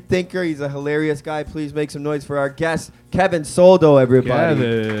a deep thinker. He's a hilarious guy. Please make some noise for our guest, Kevin Soldo, everybody.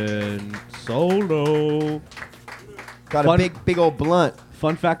 Kevin Solo. Got Fun- a big old blunt.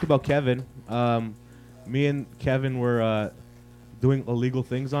 Fun fact about Kevin. Me and Kevin were doing illegal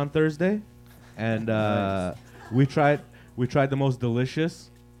things on Thursday, and Nice. we tried the most delicious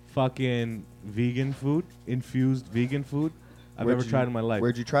fucking vegan food, infused vegan food I've Where'd ever tried in my life.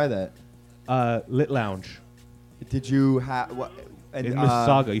 Where'd you try that? Lit Lounge Did you have what? And, in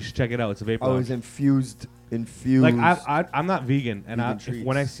Mississauga. You should check it out. It's a vape Oh, it lounge. was infused. Like I'm not vegan, and Vegan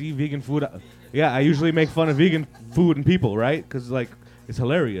when I treats. see vegan food, I usually make fun of vegan food and people, right? Because like it's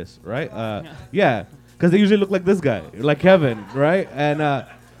hilarious, right? Yeah, because they usually look like this guy, like Kevin, right? And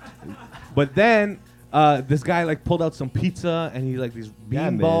but then this guy like pulled out some pizza and he like these bean Yeah,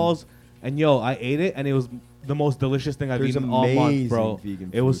 man. balls, and yo, I ate it and it was the most delicious thing I've There's eaten all month, bro. amazing vegan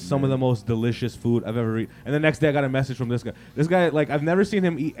It was food, some of man. the most delicious food I've ever eaten. And the next day I got a message from this guy. This guy, like, I've never seen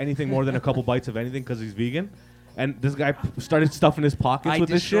him eat anything more than a couple bites of anything because he's vegan. And this guy started stuffing his pockets I with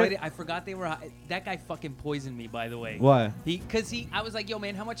this destroyed shit. it. I forgot they were. That guy fucking poisoned me, by the way. Why? I was like, yo,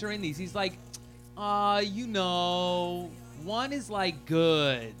 man, how much are in these? He's like, one is like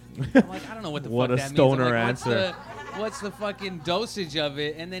good. I'm like, I don't know what the What fuck a that stoner means. I'm like, answer. What's the fucking dosage of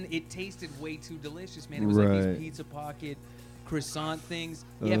it? And then it tasted way too delicious, man. It was like Right. these pizza pocket croissant things.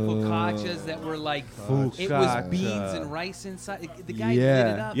 He had focaccias that were like, it Focaccia. was beans and rice inside. The guy lit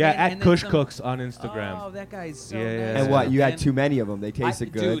Yeah. it up. Yeah, man, at and then Kush some- Cooks on Instagram. Oh, that guy's so Yeah, yeah, nice. And what? You had man. too many of them. They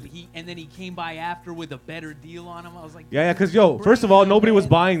tasted good. Dude, and then he came by after with a better deal on them. I was like, Yeah, because, yo, first of all, nobody was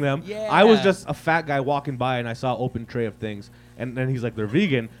buying them. Yeah. I was just a fat guy walking by, and I saw an open tray of things. And then he's like, they're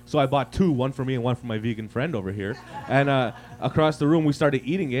vegan. So I bought two, one for me and one for my vegan friend over here. And across the room, we started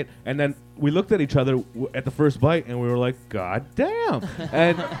eating it. And then we looked at each other at the first bite, and we were like, God damn.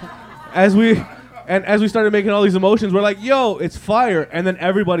 And as we started making all these emotions, we're like, yo, it's fire. And then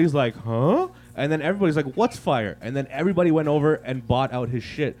everybody's like, huh? And then everybody's like, what's fire? And then everybody went over and bought out his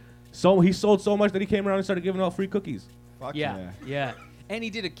shit. So he sold so much that he came around and started giving out free cookies. Fuck yeah. And he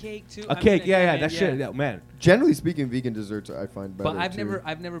did a cake too. A cake, yeah, that shit, yeah, man. Generally speaking, vegan desserts I find better. But I've too.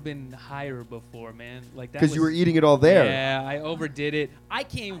 never been higher before, man. Like that. Because you was- were eating it all there. Yeah, I overdid it. I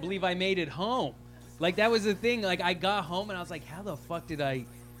can't even believe I made it home. Like that was the thing. Like I got home and I was like, how the fuck did I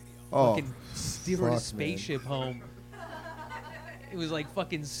Oh, fucking steer fuck, a man. spaceship home? It was like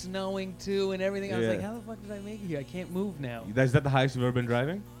fucking snowing too and everything. I was Yeah. like, how the fuck did I make it here? I can't move now. Is that the highest you've ever been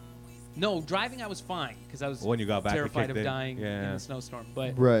driving? No, driving I was fine because I was When you got back, it terrified kicked of in. dying Yeah. in the snowstorm.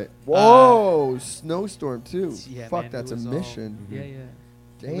 But Right. Whoa, snowstorm too. yeah, Fuck, man, that's it a was all- mission. Yeah, yeah.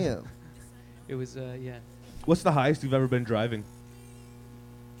 Damn. It was yeah. What's the highest you've ever been driving?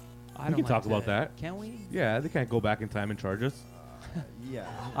 I We don't can like talk to- about that. Can we? Yeah, they can't go back in time and charge us. Yeah.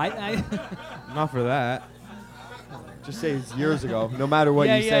 I Not for that. Just say it's years ago. No matter what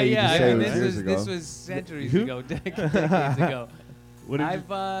yeah, you yeah, say, you yeah. just I say mean, it was this years was ago. this was centuries You? ago, decades ago. What did I've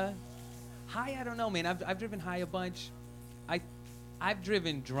high. I don't know, man. I've driven high a bunch. I've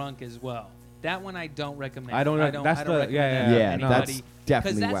driven drunk as well. That one I don't recommend. I don't know- that's I don't the- recommend yeah, that yeah, to yeah, no. that's anybody.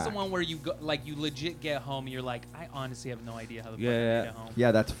 definitely that's whack. the one where you go, like you legit get home and you're like, I honestly have no idea how the fuck I Yeah. made it home.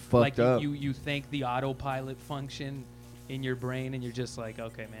 Yeah, that's fucked like up. you think the autopilot function in your brain and you're just like,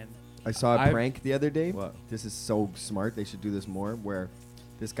 okay, man. I saw a I've- prank the other day. What? This is so smart. They should do this more. Where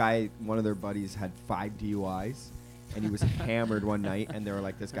this guy, one of their buddies, had 5 DUIs, and he was hammered one night, and they were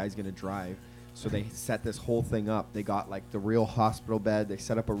like, "This guy's gonna drive." So they set this whole thing up. They got like the real hospital bed. They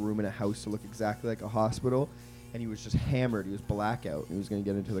set up a room in a house to look exactly like a hospital, and he was just hammered. He was blackout. He was gonna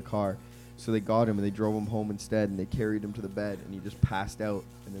get into the car. So they got him and they drove him home instead, and they carried him to the bed, and he just passed out.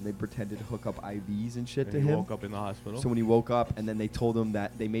 And then they pretended to hook up IVs and shit And to he him. woke up in the hospital. So when he woke up, and then they told him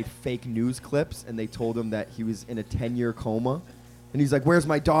that they made fake news clips, and they told him that he was in a 10-year coma, and he's like, "Where's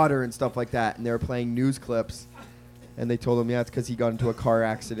my daughter?" and stuff like that. And they were playing news clips, and they told him, "Yeah, it's because he got into a car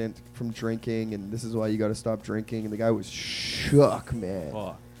accident from drinking, and this is why you got to stop drinking." And the guy was shook, man.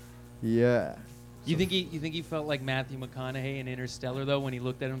 Fuck. Yeah. You think he felt like Matthew McConaughey in Interstellar though when he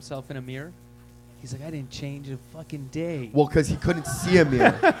looked at himself in a mirror? He's like, I didn't change a fucking day. Well, because he couldn't see a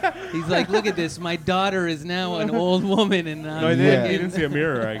mirror. He's like, look at this. My daughter is now an old woman, and No, he Yeah. didn't see a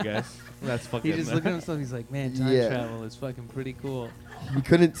mirror, I guess. That's fucking. He just looked at himself. He's like, man, time Yeah. travel is fucking pretty cool. He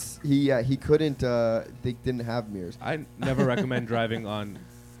couldn't. He couldn't. They didn't have mirrors. I never recommend driving on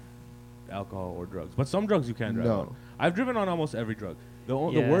alcohol or drugs, but some drugs you can drive No. on. I've driven on almost every drug. The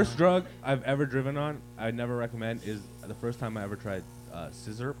Yeah. worst drug I've ever driven on, I never recommend, is the first time I ever tried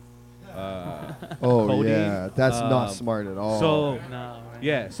scissor. Oh Codeine, yeah, that's not um, smart at all. So No. Right?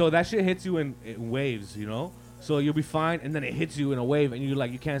 yeah, so that shit hits you in waves, you know. So you'll be fine, and then it hits you in a wave, and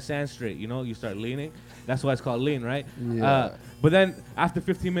you can't stand straight, you know. You start leaning. That's why it's called lean, right? Yeah. But then after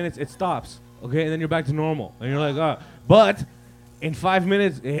 15 minutes, it stops. Okay, and then you're back to normal, and you're like, but in 5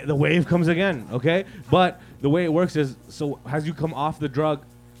 minutes, the wave comes again. Okay, but the way it works is, so as you come off the drug,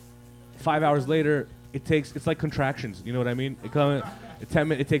 5 hours later, it's like contractions. You know what I mean?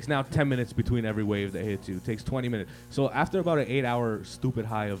 It takes now 10 minutes between every wave that hits you. It takes 20 minutes. So after about an 8-hour stupid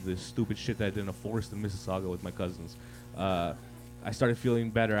high of this stupid shit that I did in a forest in Mississauga with my cousins, I started feeling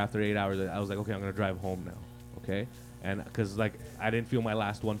better after 8 hours. I was like, okay, I'm gonna drive home now. Okay, and because like I didn't feel my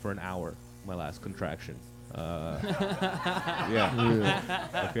last one for an hour, my last contraction.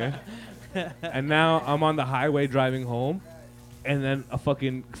 Yeah. Okay. And now I'm on the highway driving home, and then a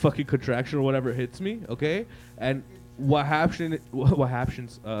fucking contraction or whatever hits me. Okay, and what happened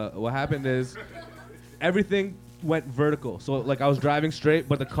is everything went vertical. So like I was driving straight,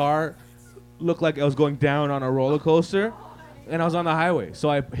 but the car looked like I was going down on a roller coaster, and I was on the highway. So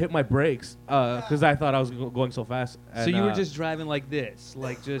I hit my brakes because I thought I was going so fast. So And, you were just driving like this,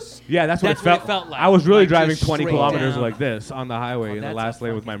 like just. yeah, that's what That's it what felt. it felt like. I was really Like driving just 20 straight kilometers down. like this on the highway Oh, in the that's last a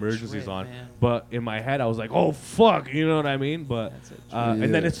lane with my fucking emergencies trip, on. man. But in my head, I was like, "Oh fuck," you know what I mean? But That's a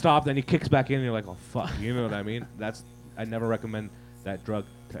and then Yeah. it stopped, and he kicks back in, and you're like, "Oh fuck," you know what I mean? I never recommend that drug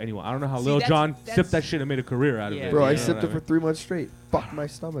to anyone. I don't know how See, Lil that's- Jon that's- sipped that shit and made a career out of Yeah, it. bro, you I know sipped what it for mean? 3 months straight. Fucked my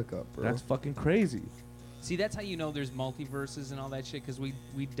stomach up, bro. That's fucking crazy. See, that's how you know there's multiverses and all that shit, because we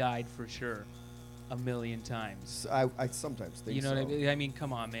died for sure a million times. I sometimes think You know so. what I mean? I mean,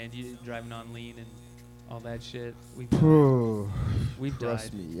 come on, man. You driving on lean and all that shit. We've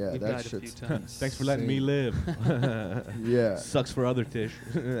Trust died. me, yeah, We've that died a few shit's times. Thanks for letting me insane. live. Yeah. Sucks for other Tish.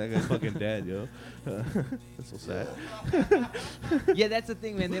 That guy's fucking dead, yo. That's so sad. Yeah, that's the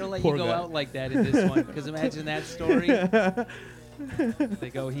thing, man. They don't let Poor you go guy. out like that in this one. Because imagine that story. They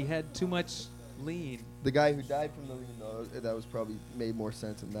go, he had too much lean. The guy who died from the lean, though, that was probably made more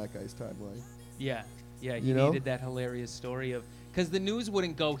sense in that guy's timeline. Yeah, yeah. He You know? needed that hilarious story of, because the news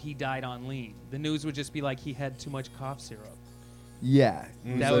wouldn't go, he died on lean. The news would just be like, he had too much cough syrup. Yeah.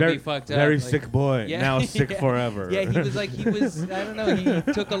 That would very, be fucked up. Very like- sick boy. Yeah, Now sick yeah. forever. Yeah, he was like, I don't know,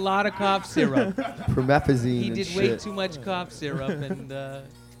 he took a lot of cough syrup. Promethazine He and did shit. way too much cough syrup, and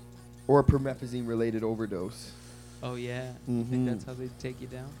Or a promethazine-related overdose. oh yeah, I Mhm. think that's how they take you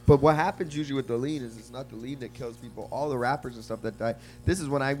down. But what happens usually with the lean is it's not the lean that kills people. All the rappers and stuff that die. This is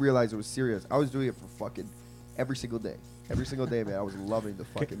when I realized it was serious. I was doing it for fucking every single day. Every single day, man. I was loving the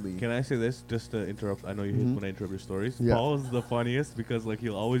fucking lean. Can I say this just to interrupt? I know you hate when I interrupt your stories. Yeah. Paul is the funniest because like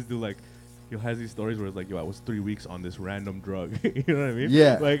he'll always do like he'll has these stories where it's like, yo, I was 3 weeks on this random drug. You know what I mean?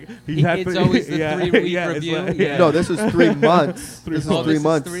 Yeah. Like It's always the 3 week it's review. like- Yeah. No, this was 3 months. This This was was 3 this is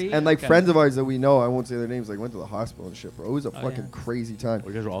months. 3? And like Okay. friends of ours that we know, I won't say their names, like went to the hospital and shit, bro. It was a fucking yeah. crazy time. Oh,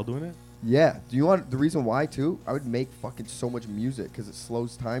 you guys are all doing it? Yeah. Do you want the reason why too? I would make fucking so much music because it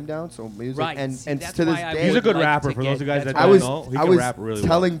slows time down. So music Right. and See, and that's to this why I day, He's a would good like rapper to for those get- of you guys that's that I don't was know. He I can was rap really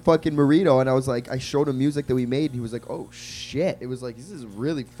telling fucking Marito, and I was like, I showed him music that we made. He was like, "Oh shit!" It was like, "This is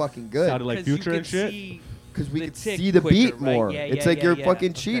really fucking well. good." Sounded like 'Cause you Future and could shit. see Because we the could tick see the quicker, beat right? more. Yeah, It's yeah, like yeah, you're yeah.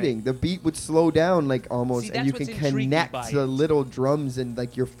 fucking Okay. cheating. The beat would slow down like almost, See, and you that's can what's intriguing connect by the it. little drums and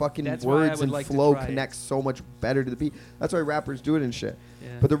like your fucking That's why I words would and like to flow try it. connects so much better to the beat. That's why rappers do it and shit. Yeah.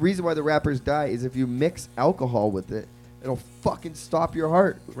 But the reason why the rappers die is if you mix alcohol with it, it'll fucking stop your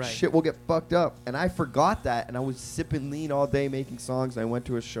heart. Right. Shit will get fucked up. And I forgot that, and I was sipping lean all day making songs. And I went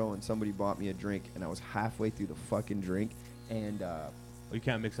to a show, and somebody bought me a drink, and I was halfway through the fucking drink, and You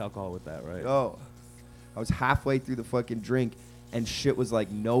can't mix alcohol with that, right? oh, I was halfway through the fucking drink, and shit was like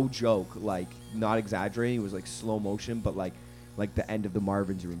no joke, like not exaggerating. It was like slow motion, but like the end of the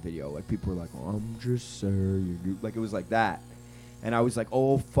Marvin's Room video. Like people were like, oh, "I'm just saying," like it was like that. And I was like,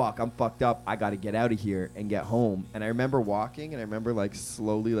 "Oh fuck, I'm fucked up. I got to get out of here and get home." And I remember walking, and I remember like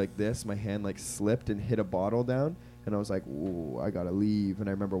slowly like this, my hand like slipped and hit a bottle down. And I was like, "Ooh, I gotta leave." And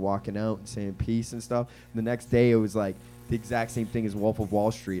I remember walking out and saying peace and stuff. And the next day, it was like the exact same thing as Wolf of Wall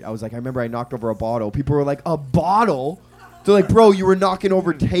Street. I was like, I remember I knocked over a bottle. People were like, "A bottle?" They're like, "Bro, you were knocking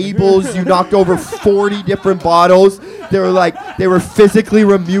over tables. You knocked over 40 different bottles." They were like, they were physically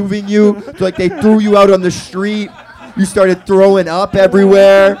removing you. So like they threw you out on the street. You started throwing up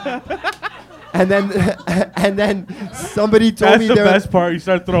everywhere. And then somebody told That's me the they were- best part. You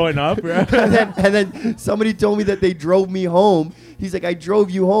start throwing up. and then somebody told me that they drove me home. He's like, "I drove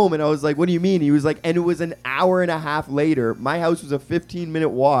you home." And I was like, "What do you mean?" He was like, and it was an hour and a half later. My house was a 15-minute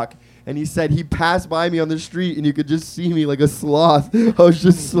walk. And he said he passed by me on the street and you could just see me like a sloth. I was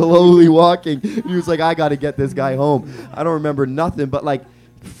just slowly walking. And he was like, "I got to get this guy home." I don't remember nothing, but like,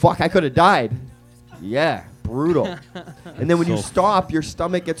 fuck, I could have died. Yeah, brutal. And then when you So- stop, your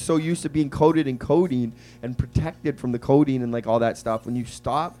stomach gets so used to being coated in codeine and protected from the codeine and like all that stuff. When you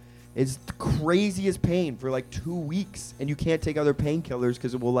stop, it's the craziest pain for like 2 weeks, and you can't take other painkillers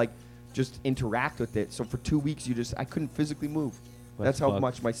because it will like just interact with it. So for 2 weeks, I couldn't physically move. That's how fucked.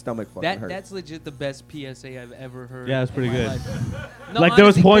 much my stomach fucking hurt. That's legit the best PSA I've ever heard. Yeah, that's pretty in my good. life. No, Like, there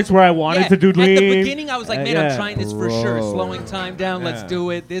was honestly, points where I wanted to do At lean. the beginning, I was like, man, I'm yeah. trying this for sure. Bro. Slowing time down. Let's Yeah. do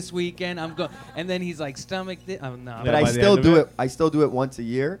it this weekend. I'm going. And then he's like, stomach. Oh no. But Yeah, I by the still end of do it? it. I still do it once a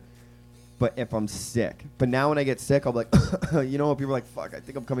year. But if I'm sick. But now when I get sick, I'll be like, you know, people are like, "Fuck, I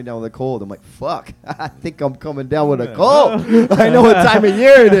think I'm coming down with a cold." I'm like, "Fuck, I think I'm coming down with a Yeah. cold." I know what time of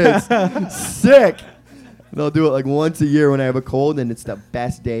year it is. Sick. And I'll do it like once a year when I have a cold, and it's the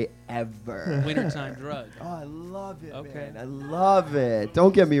best day ever. Wintertime drug. Oh, I love it, Okay. man. I love it.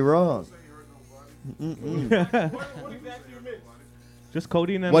 Don't get me wrong. Mm-mm. Just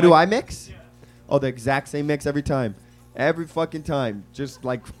codeine and What do like- I mix? Oh, the exact same mix every time. Every fucking time. Just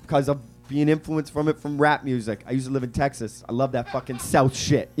like because of being influenced from it from rap music. I used to live in Texas. I love that fucking South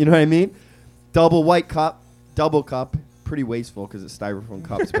shit. You know what I mean? Double white cup, double cup. Pretty wasteful because it's styrofoam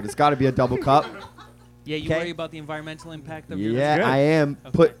cups, but it's got to be a double cup. Yeah, you 'Kay. worry about the environmental impact of your Yeah, good. I am.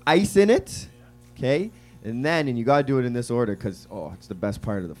 Okay. Put ice in it, okay? And you got to do it in this order because, it's the best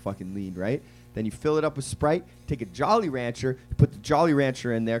part of the fucking lean, right? Then you fill it up with Sprite, take a Jolly Rancher, you put the Jolly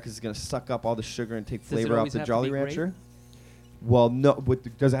Rancher in there because it's going to suck up all the sugar and take it flavor off always the have to Jolly be grape? Rancher. Well, no.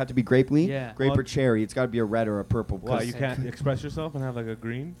 Does it have to be grape lean? Yeah. Grape or Well- cherry. It's got to be a red or a purple. Why, 'cause- you can't express yourself and have like a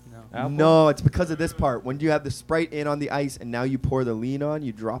green No. apple? No, it's because of this part. When you have the Sprite in on the ice and now you pour the lean on,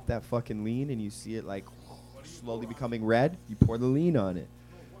 you drop that fucking lean and you see it like slowly becoming red. You pour the lean on it.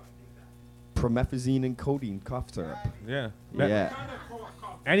 Promethazine and codeine cough syrup. Yeah. Yeah.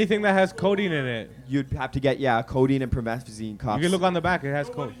 Anything that has codeine in it. You'd have to get, codeine and promethazine cough You can look on the back. It has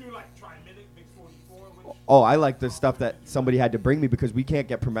codeine. Oh, I like the stuff that somebody had to bring me because we can't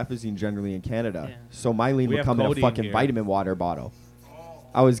get promethazine generally in Canada. Yeah. So my lean We would have come in a codeine fucking here. vitamin water bottle.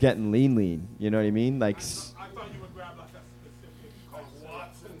 I was getting lean. You know what I mean? Like,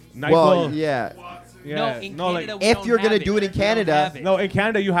 Nice well, little- yeah. yeah. No, in no, Canada, like, we If don't you're have gonna it. do it in We don't Canada- have it. no, in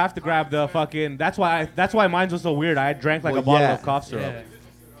Canada you have to grab the fucking. That's why mine was so weird. I drank like Well, a bottle yeah. of cough syrup. Yeah.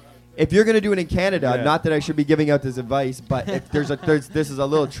 If you're gonna do it in Canada, Yeah. not that I should be giving out this advice, but if this is a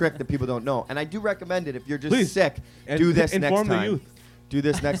little trick that people don't know, and I do recommend it if you're just Please. sick. And Do this next inform the time. youth. Do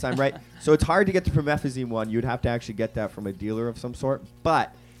this next time, right? So it's hard to get the promethazine one. You'd have to actually get that from a dealer of some sort.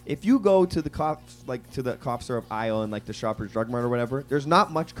 But If you go to the cough syrup aisle in like the Shoppers Drug Mart or whatever, there's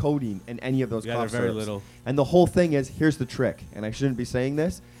not much codeine in any of those Yeah, cough they're very syrups. little. And the whole thing is, here's the trick, and I shouldn't be saying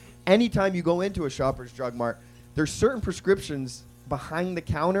this. Anytime you go into a Shoppers Drug Mart, there's certain prescriptions behind the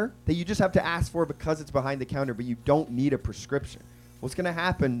counter that you just have to ask for because it's behind the counter, but you don't need a prescription. What's going to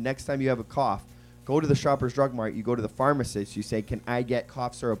happen next time you have a cough? Go to the Shoppers Drug Mart, you go to the pharmacist, you say, can I get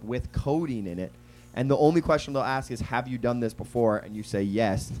cough syrup with codeine in it? And the only question they'll ask is, have you done this before? And you say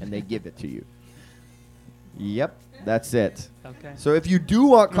yes, and they give it to you. Yep, that's it. Okay. So if you do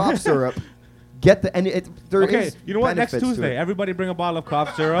want cough syrup, get the, and there Okay, is you know what? Next benefits to Tuesday, it. everybody bring a bottle of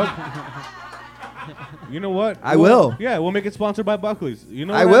cough syrup. You know what? I will. Yeah, we'll make it sponsored by Buckley's. You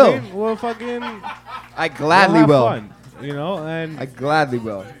know I what will. I mean? We'll fucking I gladly we'll have will. fun, you know, and I gladly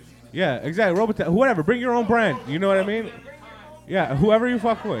will. yeah, exactly. Robot, whatever. Bring your own brand. You know what I mean? Yeah, whoever you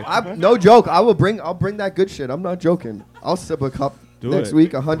fuck with. okay? No joke. I'll bring that good shit. I'm not joking. I'll sip a cup Do next it.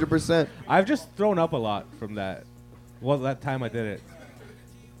 week, 100%. I've just thrown up a lot from that. Well, that time I did it.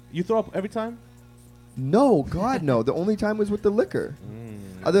 You throw up every time? No, God, no. The only time was with the liquor.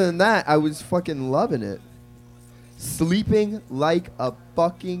 Other than that, I was fucking loving it. Sleeping like a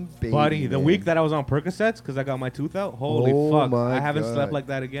fucking baby. Buddy, the man. week that I was on Percocets because I got my tooth out, holy Oh fuck. my I haven't God. slept like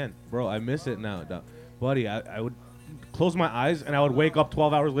that again. Bro, I miss it now. Dog. Buddy, I would close my eyes and I would wake up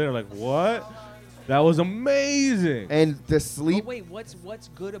 12 hours later like, what? That was amazing. And the But sleep. wait, what's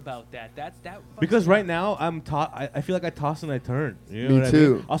good about that? That Because right now I feel like I toss and I turn. You know Me what I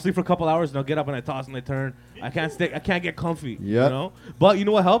too. mean? I'll sleep for a couple hours and I'll get up and I toss and I turn. I can't get comfy. You Yep. know? But you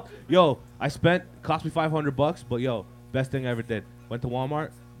know what helped? Yo, cost me $500, but yo, best thing I ever did. Went to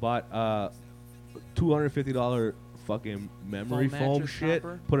Walmart, bought $250 fucking memory Foam foam mattress shit,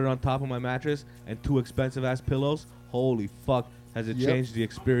 topper? put it on top of my mattress, and 2 expensive ass pillows. Holy fuck, has it Yep. changed the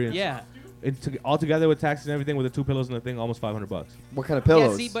experience? Yeah. All together with taxes and everything, with the 2 pillows and the thing, almost $500. What kind of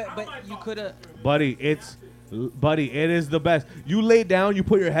pillows? Yeah, see, but you could have. Buddy, it is the best. You lay down, you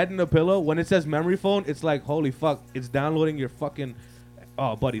put your head in the pillow. When it says memory foam, it's like, holy fuck, it's downloading your fucking.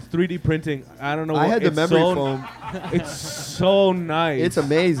 Oh, buddy, it's 3D printing. I don't know. I had the it's memory so, foam. It's so nice. It's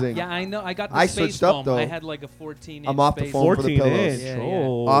amazing. Yeah, I know. I got the I space switched up, foam. though. I had like a 14. I'm off the space phone for the 14 pillows. inch. Yeah, yeah.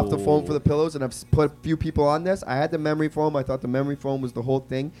 Oh. Off the phone for the pillows, and I've put a few people on this. I had the memory foam. I thought the memory foam was the whole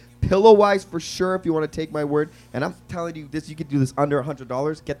thing. Pillow-wise, for sure, if you want to take my word, and I'm telling you this, you could do this under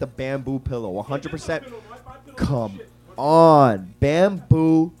 $100. Get the bamboo pillow, 100%. Come on,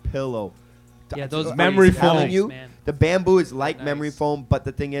 bamboo pillow. Yeah, those I'm memory telling foam. you, Man. the bamboo is like Nice. memory foam, but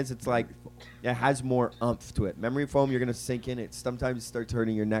the thing is, it's like it has more oomph to it. Memory foam, you're gonna sink in it. Sometimes it starts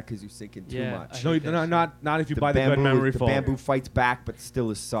hurting your neck because you sink in too Yeah, much. No, hate that not if you buy the good memory the foam. bamboo fights back, but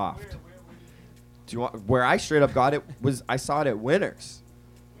still is soft. Do you want where I straight up got it was I saw it at Winners,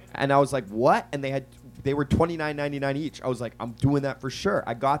 and I was like, what? And they were $29.99 each. I was like, I'm doing that for sure.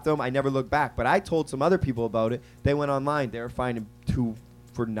 I got them. I never looked back. But I told some other people about it. They went online. They were finding 2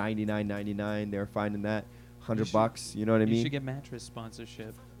 for $99.99. They were finding that $100. You know what I You mean? should get mattress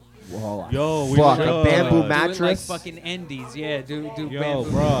sponsorship. Whoa, Yo, we fuck should. a bamboo Do it Do mattress. it like fucking Endies. Yeah, do Yo,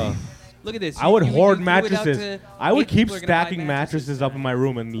 bamboo. bro. Look at this. I would You- you hoard threw it out mattresses. to I would 8 keep people are gonna buy stacking mattresses up in my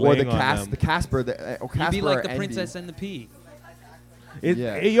room and or the laying on them. the Casper, the You'd Casper be like or the Endy. Princess and the Pea.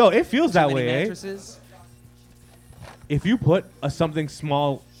 Yeah. Yo, it feels Too that many way, eh? mattresses. If you put something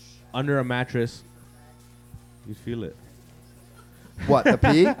small under a mattress, you'd feel it. What, the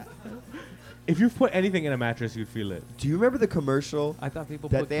pee? If you put anything in a mattress, you'd feel it. Do you remember the commercial I thought people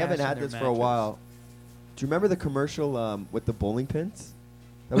that put they cash haven't in had their this for a mattress. while? Do you remember the commercial with the bowling pins?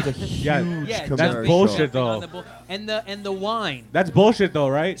 That was a huge Yeah, Yeah, commercial. That's bullshit, though. On the and the wine. That's bullshit, though,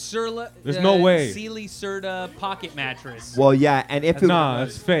 right? Surla, There's no way. Sealy Serta pocket mattress. Well, yeah, and if it Nah,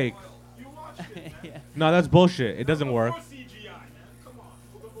 that's fake. Yeah. No, that's bullshit. It doesn't work.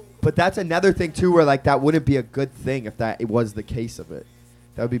 but that's another thing too, where like that wouldn't be a good thing if it was the case of it.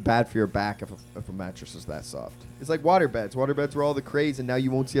 That would be bad for your back if a mattress is that soft. It's like water beds. Water beds were all the craze, and now you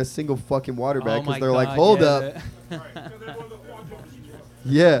won't see a single fucking water bed Oh because my they're like, God, hold yeah, up,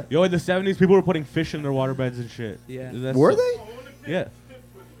 yeah. Yo, in the 70s, people were putting fish in their water beds and shit. Yeah. That's Were so- they? Yeah.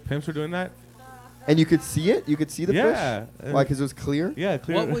 Pimps were doing that? And you could see it. You could see the Yeah. fish. Why? Because it was clear. Yeah,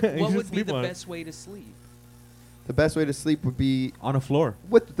 clear. What would, You what should would be sleep the on it. best way to sleep? The best way to sleep would be On a floor.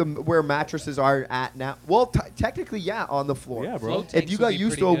 with where mattresses are at now. Well, technically, yeah, on the floor. Yeah, bro. Float If tanks you would got be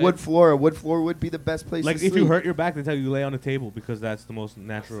used to pretty a wood good. floor, a wood floor would be the best place Like, to if sleep. you hurt your back, they tell you lay on a table because that's the most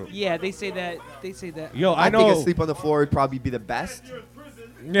natural. Yeah, they say that. Yo, I I think know. a sleep on the floor would probably be the best.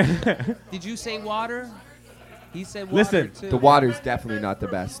 Did you say water? He said water Listen, too. The water's definitely not the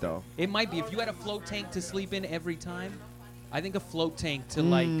best, though. It might be if you had a float tank to sleep in every time. I think a float tank to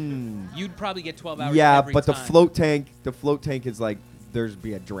like you'd probably get 12 hours. Yeah, every but time. the float tank is like there's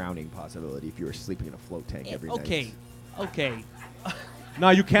be a drowning possibility if you were sleeping in a float tank every night. Okay. No,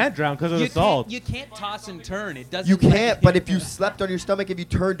 you can't drown because of the salt. You can't toss and turn. It doesn't. You can't, but if you slept on your stomach, if you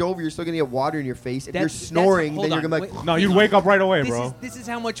turned over, you're still gonna get water in your face. If you're snoring, then you're gonna be like, No, you'd wake up right away, bro. This is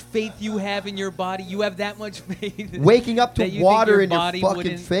how much faith you have in your body. You have that much faith. waking up to that you water think in your body fucking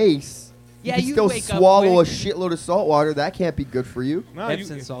wouldn't- face. Yeah, you you'd can wake still up swallow a with- shitload of salt water. That can't be good for you. No,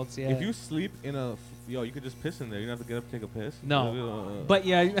 Epsom salts, yeah. If you sleep in a, you could just piss in there. You don't have to get up and take a piss. No, but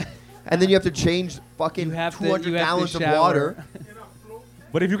yeah, And then you have to change fucking you have 200 to gallons of shower. water.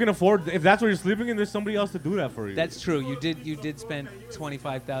 But if you can afford, if that's where you're sleeping in, there's somebody else to do that for you. That's true. You did spend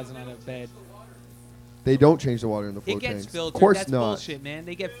 $25,000 on a bed. They don't change the water in the float It gets tanks. filtered. Of course That's not. bullshit, man.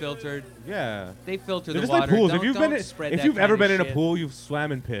 They get filtered. Yeah. They filter They're the just like water. pools. Don't, If you've that ever kind been of in a shit. pool, you've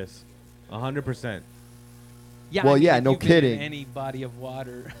swam in piss. 100%. Yeah, Well, I mean, yeah, if no you've been in kidding. any body of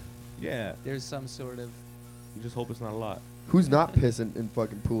water, Yeah. there's some sort of. You just hope it's not a lot. Who's not pissing in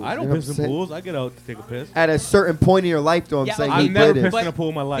fucking pools? I don't You know what piss I'm in saying? pools. I get out to take a piss. At a certain point in your life, though, I'm Yeah, saying okay, he I've never did it. pissed in a pool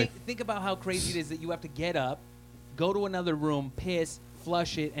in my life. Think about how crazy it is that you have to get up, go to another room, piss,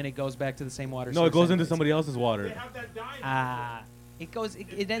 flush it, and it goes back to the same water. No, it source goes into anyways. somebody else's water. Have that dye in Ah,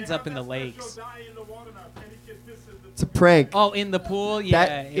 it ends up in the lakes. Dye in the water now. Can he get pissed in the It's a prank. Oh, in the pool, yeah,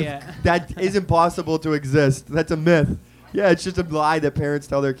 that, yeah. that is impossible to exist. That's a myth. Yeah, it's just a lie that parents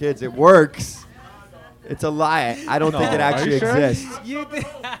tell their kids. It works. It's a lie. I don't think it No, are actually you sure? exists. You did-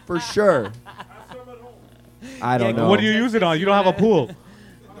 For sure. I don't know. What do you use it on? You don't have a pool.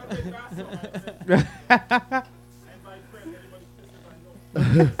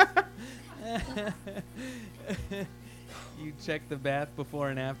 You check the bath before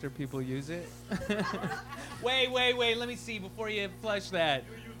and after people use it. Wait. Let me see before you flush that.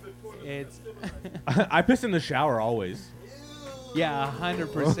 It's I piss in the shower always. yeah,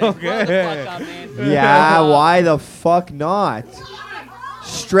 100%. Grow the Okay. fuck up, man. Yeah, why the fuck not?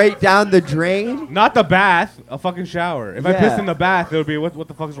 Straight down the drain? Not the bath, a fucking shower. If I Yeah. pissed in the bath, it would be what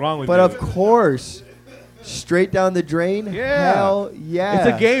the fuck's wrong with But you? of course. Straight down the drain? Yeah. Hell yeah.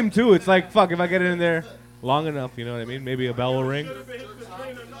 It's a game too. It's like fuck if I get in there long enough, you know what I mean? Maybe a bell will ring.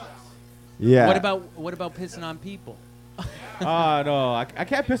 Yeah. What about pissing on people? No, I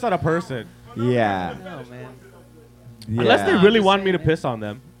can't piss on a person Yeah. No, man. unless they Yeah. really want me to piss on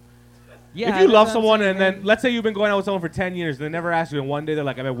them. Yeah, If you that's love what I'm someone saying, and man. then let's say you've been going out with someone for 10 years, they never ask you, and one day they're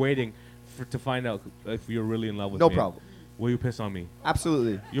like, I've been waiting to find out if you're really in love with No me. problem. Will you piss on me?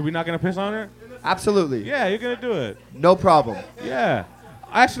 Absolutely. You're not gonna piss on her? Absolutely. Yeah, you're gonna do it. No problem. Yeah.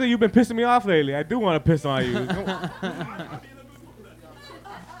 Actually, you've been pissing me off lately. I do want to piss on you.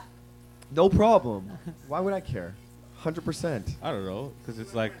 No problem. Why would I care? 100%. I don't know, because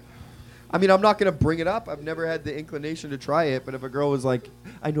it's like, I mean, I'm not going to bring it up. I've never had the inclination to try it. But if a girl was like,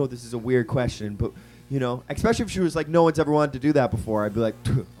 I know this is a weird question, but, you know, especially if she was like, no one's ever wanted to do that before, I'd be like,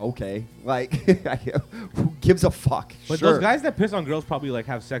 okay. Like, who gives a fuck? but Sure. those guys that piss on girls probably like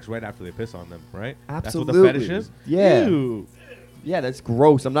have sex right after they piss on them, right? Absolutely. That's what the fetish is? Yeah. Ew. Yeah, that's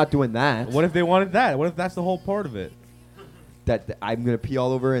gross. I'm not doing that. What if they wanted that? What if that's the whole part of it? That I'm going to pee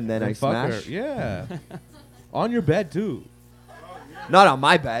all over and then I And fuck smash? her. Yeah. On your bed, too. Not on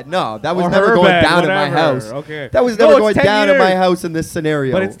my bed. No, that was Or never her going bed, down in whatever. my house. Okay. That was No, never it's going 10 down in my years. house in this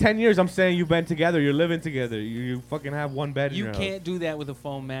scenario. But it's 10 years. I'm saying you've been together. You're living together. You fucking have one bed in You your can't house. do that with a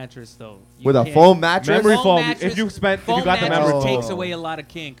foam mattress, though. You With a can't. foam mattress? Memory Foam foam. mattress- If you got the foam memory mattress foam. takes away a lot of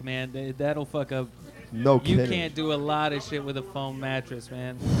kink, man. That'll fuck up. No You kidding. can't do a lot of shit with a foam mattress,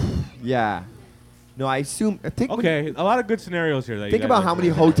 man. Yeah. No, I assume. I think. Okay, a lot of good scenarios here. That you Think guys about are how many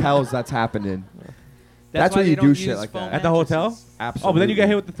doing. hotels that's happened in. That's why when they you don't do shit use like foam that. At the hotel? mattresses. Absolutely. Oh, but then you get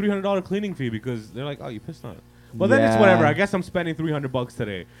hit with the $300 cleaning fee because they're like, oh, you pissed on it. Well, then it's Yeah. whatever. I guess I'm spending $300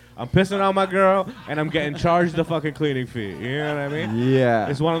 today. I'm pissing on my girl, and I'm getting charged the fucking cleaning fee. You know what I mean? Yeah.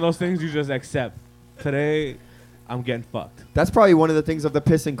 It's one of those things you just accept. Today, I'm getting fucked. That's probably one of the things of the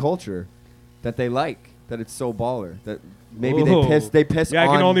pissing culture that they like. That it's so baller. That maybe they Ooh. piss. They piss Yeah, on.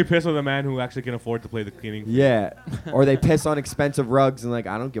 I can only piss with a man who actually can afford to play the cleaning fee. Yeah. Or they piss on expensive rugs and like,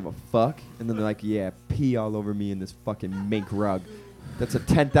 I don't give a fuck. And then they're like, yeah, pee all over me in this fucking mink rug. That's a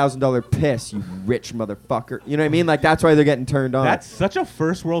 $10,000 piss, you rich motherfucker. You know what I mean? Like, that's why they're getting turned on. That's such a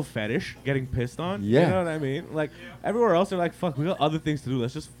first world fetish, getting pissed on. Yeah. You know what I mean? Like, everywhere else, they're like, fuck, we got other things to do.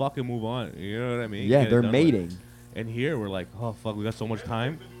 Let's just fucking move on. You know what I mean? yeah, Get it they're done with. mating. And here, we're like, oh, fuck, we got so much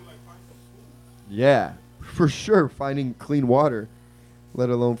time. Yeah. For sure, finding clean water, let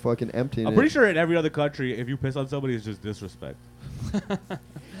alone fucking emptying I'm it. pretty sure in every other country, if you piss on somebody, it's just disrespect.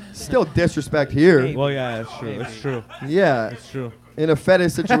 Still disrespect here. Maybe. Well, yeah, that's true. Maybe. That's true. Yeah. That's true. In a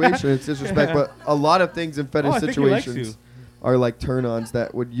fetish situation, it's disrespect, but a lot of things in fetish Oh, I think he likes situations you. are like turn-ons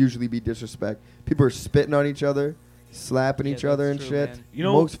that would usually be disrespect. People are spitting on each other. slapping Yeah, each other that's and true, shit. man. You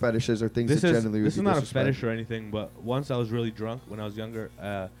know, most fetishes are things This that is generally would this be is not a disrespectful. fetish or anything, but once I was really drunk when I was younger,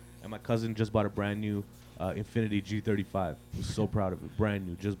 and my cousin just bought a brand new Infiniti G35. Was so proud of it, brand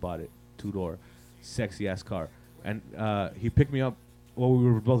new, just bought it, 2-door, sexy ass car. And he picked me up while we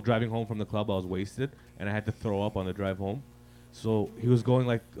were both driving home from the club. I was wasted, and I had to throw up on the drive home. So he was going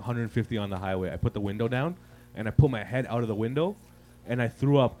like 150 on the highway. I put the window down, and I put my head out of the window, and I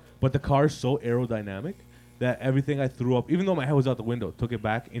threw up. But the car is so aerodynamic that everything I threw up, even though my head was out the window, took it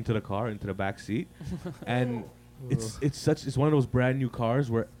back into the car, into the back seat. And it's one of those brand new cars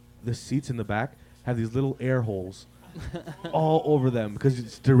where the seats in the back have these little air holes all over them because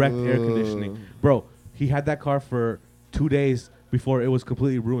it's direct air conditioning. Bro, he had that car for 2 days before it was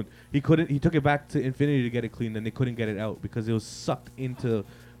completely ruined. He took it back to Infinity to get it cleaned, and they couldn't get it out because it was sucked into,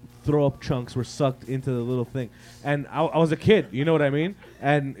 throw up chunks were sucked into the little thing. And I was a kid, you know what I mean?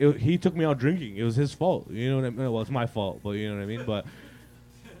 And he took me out drinking. It was his fault, you know what I mean? Well, it's my fault, but you know what I mean? But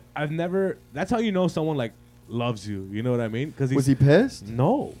I've never, that's how you know someone like loves you, you know what I mean? Cause Was he pissed?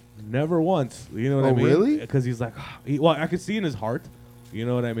 No, never once, you know what I Oh, mean? really? Because he's like, well, I could see in his heart, you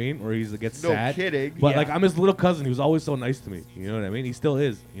know what I mean? Or he gets No sad. kidding. But Yeah. like, I'm his little cousin. He was always so nice to me. You know what I mean? He still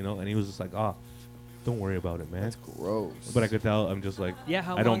is, you know? And he was just like, don't worry about it, man. That's gross. But I could tell I'm just like, Yeah,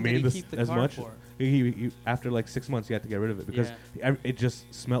 how I don't long did mean he this keep the as car much. for? He after like 6 months, he had to get rid of it because it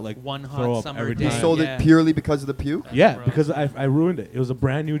just smelled like One hot throw up summer every day. He time. sold Yeah. it purely because of the puke? Yeah, Gross. because I ruined it. It was a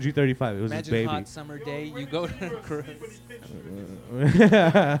brand new G35. It was his Imagine baby. hot summer day, you go to a cruise.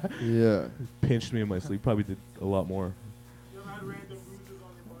 Yeah. Pinched me in my sleep. Probably did a lot more.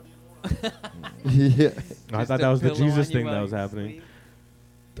 Yeah. I Just thought a that was the pillow Jesus on you thing while that was you happening.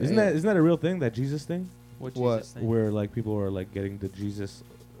 sleep. Isn't that a real thing? That Jesus thing, What What? Jesus thing? where like people are like getting the Jesus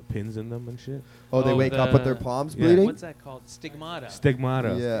pins in them and shit. Oh, they Oh, wake up with their the- palms Yeah. bleeding? What's that called? Stigmata.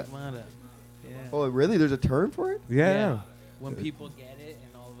 Stigmata. Yeah. Stigmata. Yeah. Oh, really? There's a term for it? Yeah. When people get it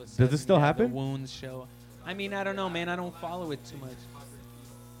and all of a sudden Does it still the happen? wounds show. I mean, I don't know, man. I don't follow it too much.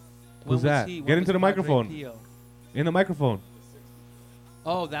 Who's was that? he? Get When into was the Padre microphone. Pio? In the microphone.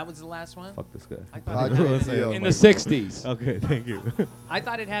 Oh, that was the last one? Fuck this guy. I thought, Padre it happened, Pio. In the 60s. Okay, thank you. I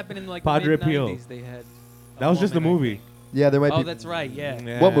thought it happened in like Padre the Pio. mid-90s. They had. That was just the woman, I movie. think. Yeah, there might Oh, be. that's right.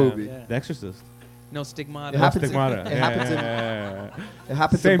 Yeah. What movie? Yeah. The Exorcist. No, Stigmata. It happens in- Stigmata. it happens in- yeah. It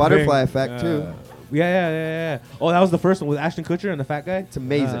happens Same in Butterfly thing. Effect, too. Yeah. Oh, that was the first one with Ashton Kutcher and the fat guy. It's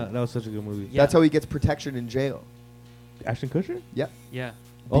amazing. That was such a good movie. Yeah. That's how he gets protection in jail. Ashton Kutcher? Yep. Yeah.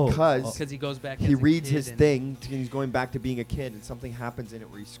 Oh, Because Because he goes back. he as a reads kid his and- thing, and he's going back to being a kid, and something happens in it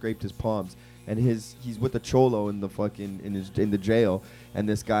where he scraped his palms, and he's with the cholo in the fucking in the jail, and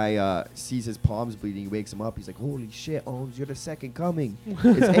this guy sees his palms bleeding. He wakes him up. He's like, "Holy shit, Holmes, you're the second coming.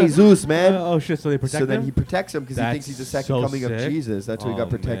 It's Jesus, man." Oh shit! So they protect So then him? he protects him because he That's thinks he's the second so coming of sick. Jesus. That's why he Oh, got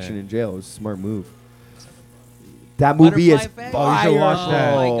protection man. in jail. It was a smart move. That movie Butterfly is Effect? Oh, you should watch Oh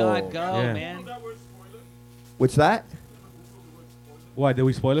that. my God, go, Yeah. man. What's that? Why did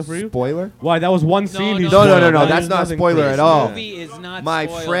we spoil it for you? Spoiler? Why that was one scene? he no, spoiled. no, That that's is not nothing spoiler crazy. at all. This movie is not My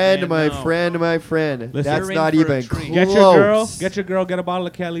spoiled, friend, man, my no. friend, my friend. Listen. That's You're in not for a even treat. close. Get your girl, get a bottle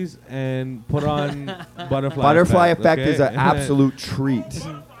of Kelly's and put on Butterfly. Butterfly Effect okay? is an absolute treat.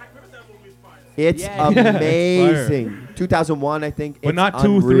 It's Yeah. amazing. 2001, I think. But It's not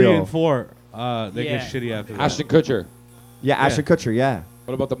 2, 3, unreal. and 4. They Yeah. get shitty after that. Ashton Kutcher. Yeah, Ashton Kutcher. Yeah.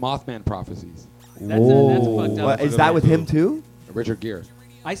 What about the Mothman prophecies? That's Whoa. fucked up. What, is that with him too? Richard Gere.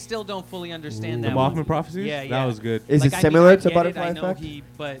 I still don't fully understand The that. Mothman movie. Prophecies? Yeah, That yeah. was good. Is Like, it I similar mean, I to get Butterfly it, I know Effect?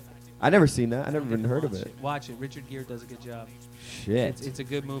 but I never seen that. I never even Okay, heard of watch it. Watch it. Richard Gere does a good job. Shit. It's a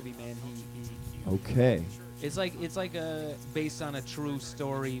good movie, man. Okay. It's like a based on a true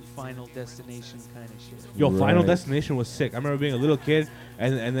story, Final Destination kind of shit. Yo, Final Right. Destination was sick. I remember being a little kid,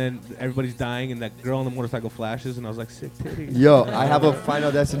 and then everybody's dying, and that girl on the motorcycle flashes, and I was like, sick titties. Yo, I have a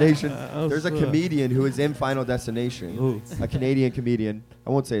Final Destination. Oh, There's a sick. comedian who is in Final Destination. Who? A Canadian comedian.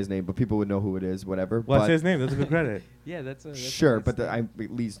 I won't say his name, but people would know who it is, whatever. What's but his name? That's a good credit. Yeah, that's a Sure, nice but thing.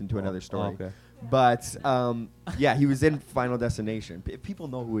 it leads into another story. Oh, okay. But yeah, he was in Final Destination. If people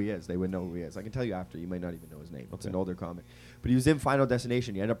know who he is, they would know who he is. I can tell you after. You might not even know his name. It's an Okay. older comic. But he was in Final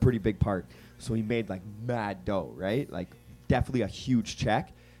Destination. He had a pretty big part. So he made like mad dough, right? Like definitely a huge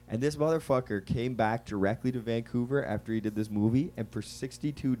check. And this motherfucker came back directly to Vancouver after he did this movie. And for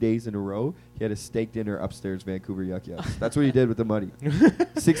 62 days in a row, he had a steak dinner upstairs, Vancouver Yuck Yucks. That's what he did with the money.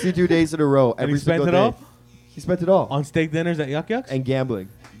 62 days in a row. And Every he spent single it day. all? He spent it all. On steak dinners at Yuck Yucks? And gambling.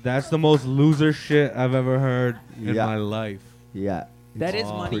 That's the most loser shit I've ever heard in Yeah. my life. Yeah. That is It's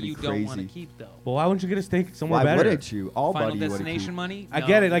money pretty you don't want to crazy. keep, though. Well, why wouldn't you get a steak somewhere Why better? wouldn't you? All Final body you wanna destination keep. money? I No,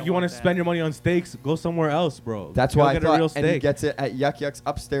 get it. you Like don't you want to want spend that. your money on steaks, go somewhere else, bro. That's Go why I get a thought, real and he steak. gets it at Yuck Yucks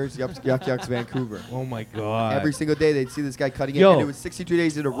upstairs, Yuck Yucks Vancouver. Oh my god. Every single day they'd see this guy cutting it, Yo. and it was 62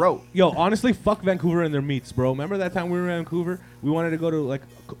 days in a row. Yo, honestly, fuck Vancouver and their meats, bro. Remember that time we were in Vancouver? We wanted to go to like,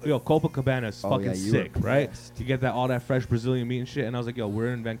 Copacabanas, Oh, fucking yeah, you were sick, right? pissed. To get that all that fresh Brazilian meat and shit. And I was like, yo,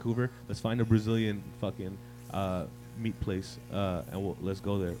 we're in Vancouver. Let's find a Brazilian fucking meat place, and let's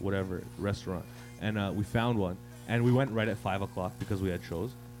go there, whatever restaurant. And we found one, and we went right at 5 o'clock because we had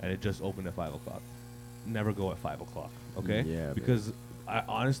shows, and it just opened at 5 o'clock. Never go at 5 o'clock, okay? Yeah, Because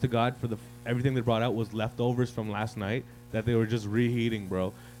honest to God, for everything they brought out was leftovers from last night that they were just reheating,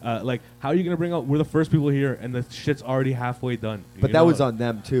 bro. Like, how are you gonna bring out? We're the first people here, and the shit's already halfway done. But you that know? was on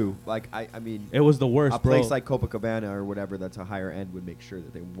them too. Like I mean, It was the worst, a bro. place like Copacabana or whatever that's a higher end would make sure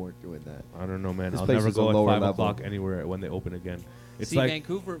that they weren't doing that. I don't know, man. This I'll place never is a go at lower 5 level. o'clock anywhere when they open again. It's See, like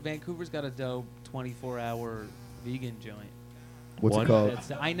Vancouver's got a dope 24-hour vegan joint. What's One? it called?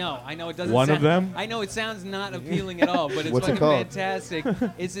 I know it doesn't. One of sound, them? I know it sounds not appealing at all, but it's What's it fucking called? fantastic.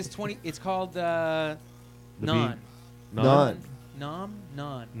 It's this 20. It's called The Naan. Naan. Naan.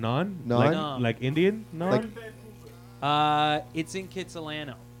 Naan? Naan? Like Indian naan? Like- It's in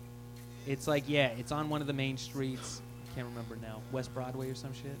Kitsilano. It's like it's on one of the main streets. I can't remember now. West Broadway or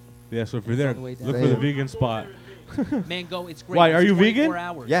some shit. Yeah, so if you're It's there, all the way down. look for the Damn. vegan spot. Man, go! It's great. Why, It's are you 24 vegan?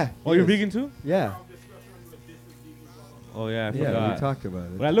 Hours. Yeah. Oh, he you're is. vegan too? Yeah. Oh yeah, I Yeah, forgot. we talked about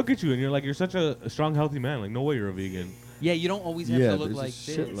it. But I look at you and you're such a strong, healthy man. Like, no way you're a vegan. Yeah, you don't always have Yeah, to look there's a like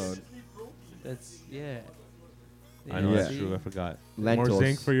this. shitload. That's I know that's Yeah. true. I forgot. Lentils. More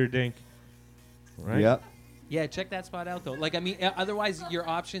zinc for your dink. Right? Yep. Yeah, check that spot out though. Like I mean, otherwise your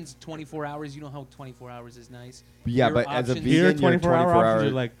options 24 hours. You know how 24 hours is nice. Yeah, Your but as a options- vegan, Here, you're 24 hour options hours.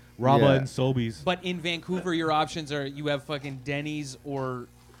 are like Rabba Yeah. and Sobeys. But in Vancouver, your options are you have fucking Denny's or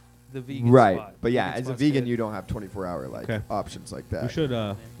the vegan Right. spot. But yeah, Vegan as a spot's vegan, good. you don't have 24-hour like Okay. options like We that. should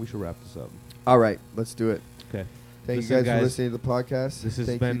wrap this up. All right, let's do it. Okay. Thank Listen, you guys, for guys, listening to the podcast. This has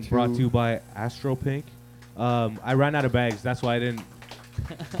Thank been you brought to you by Astro Pink. I ran out of bags. That's why I didn't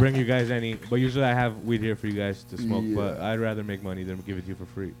bring you guys any. But usually I have weed here for you guys to smoke. Yeah. But I'd rather make money than give it to you for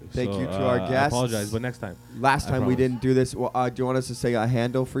free. Thank So, you to our I guests. apologize, but next time. Last I time we promise. didn't do this. Well, do you want us to say a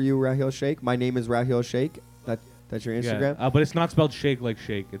handle for you, Rahil Sheikh? My name is Rahil Sheikh. That's your Instagram. Yeah, but it's not spelled shake like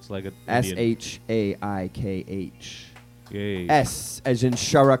shake. It's like a Indian. SHAIKH. Yay. S as in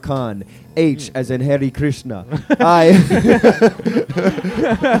Shah Rukh Khan. H as in Hare Krishna. I.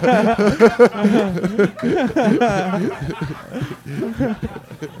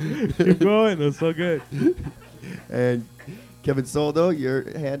 Keep going. That's so good. And Kevin Soldo,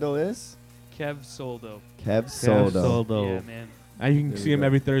 your handle is Kev Soldo. Kev Soldo. Soldo. Yeah, man. And you can There see we him go.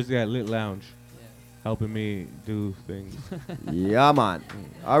 every Thursday at Lit Lounge, Yeah. helping me do things. Yeah, man.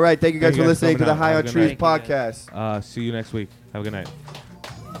 All right, thank you guys Thank you for guys listening to coming the out. High Have on a good Trees night. Thank you, podcast. See you next week. Have a good night.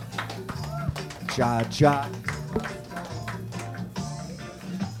 Ja, ja.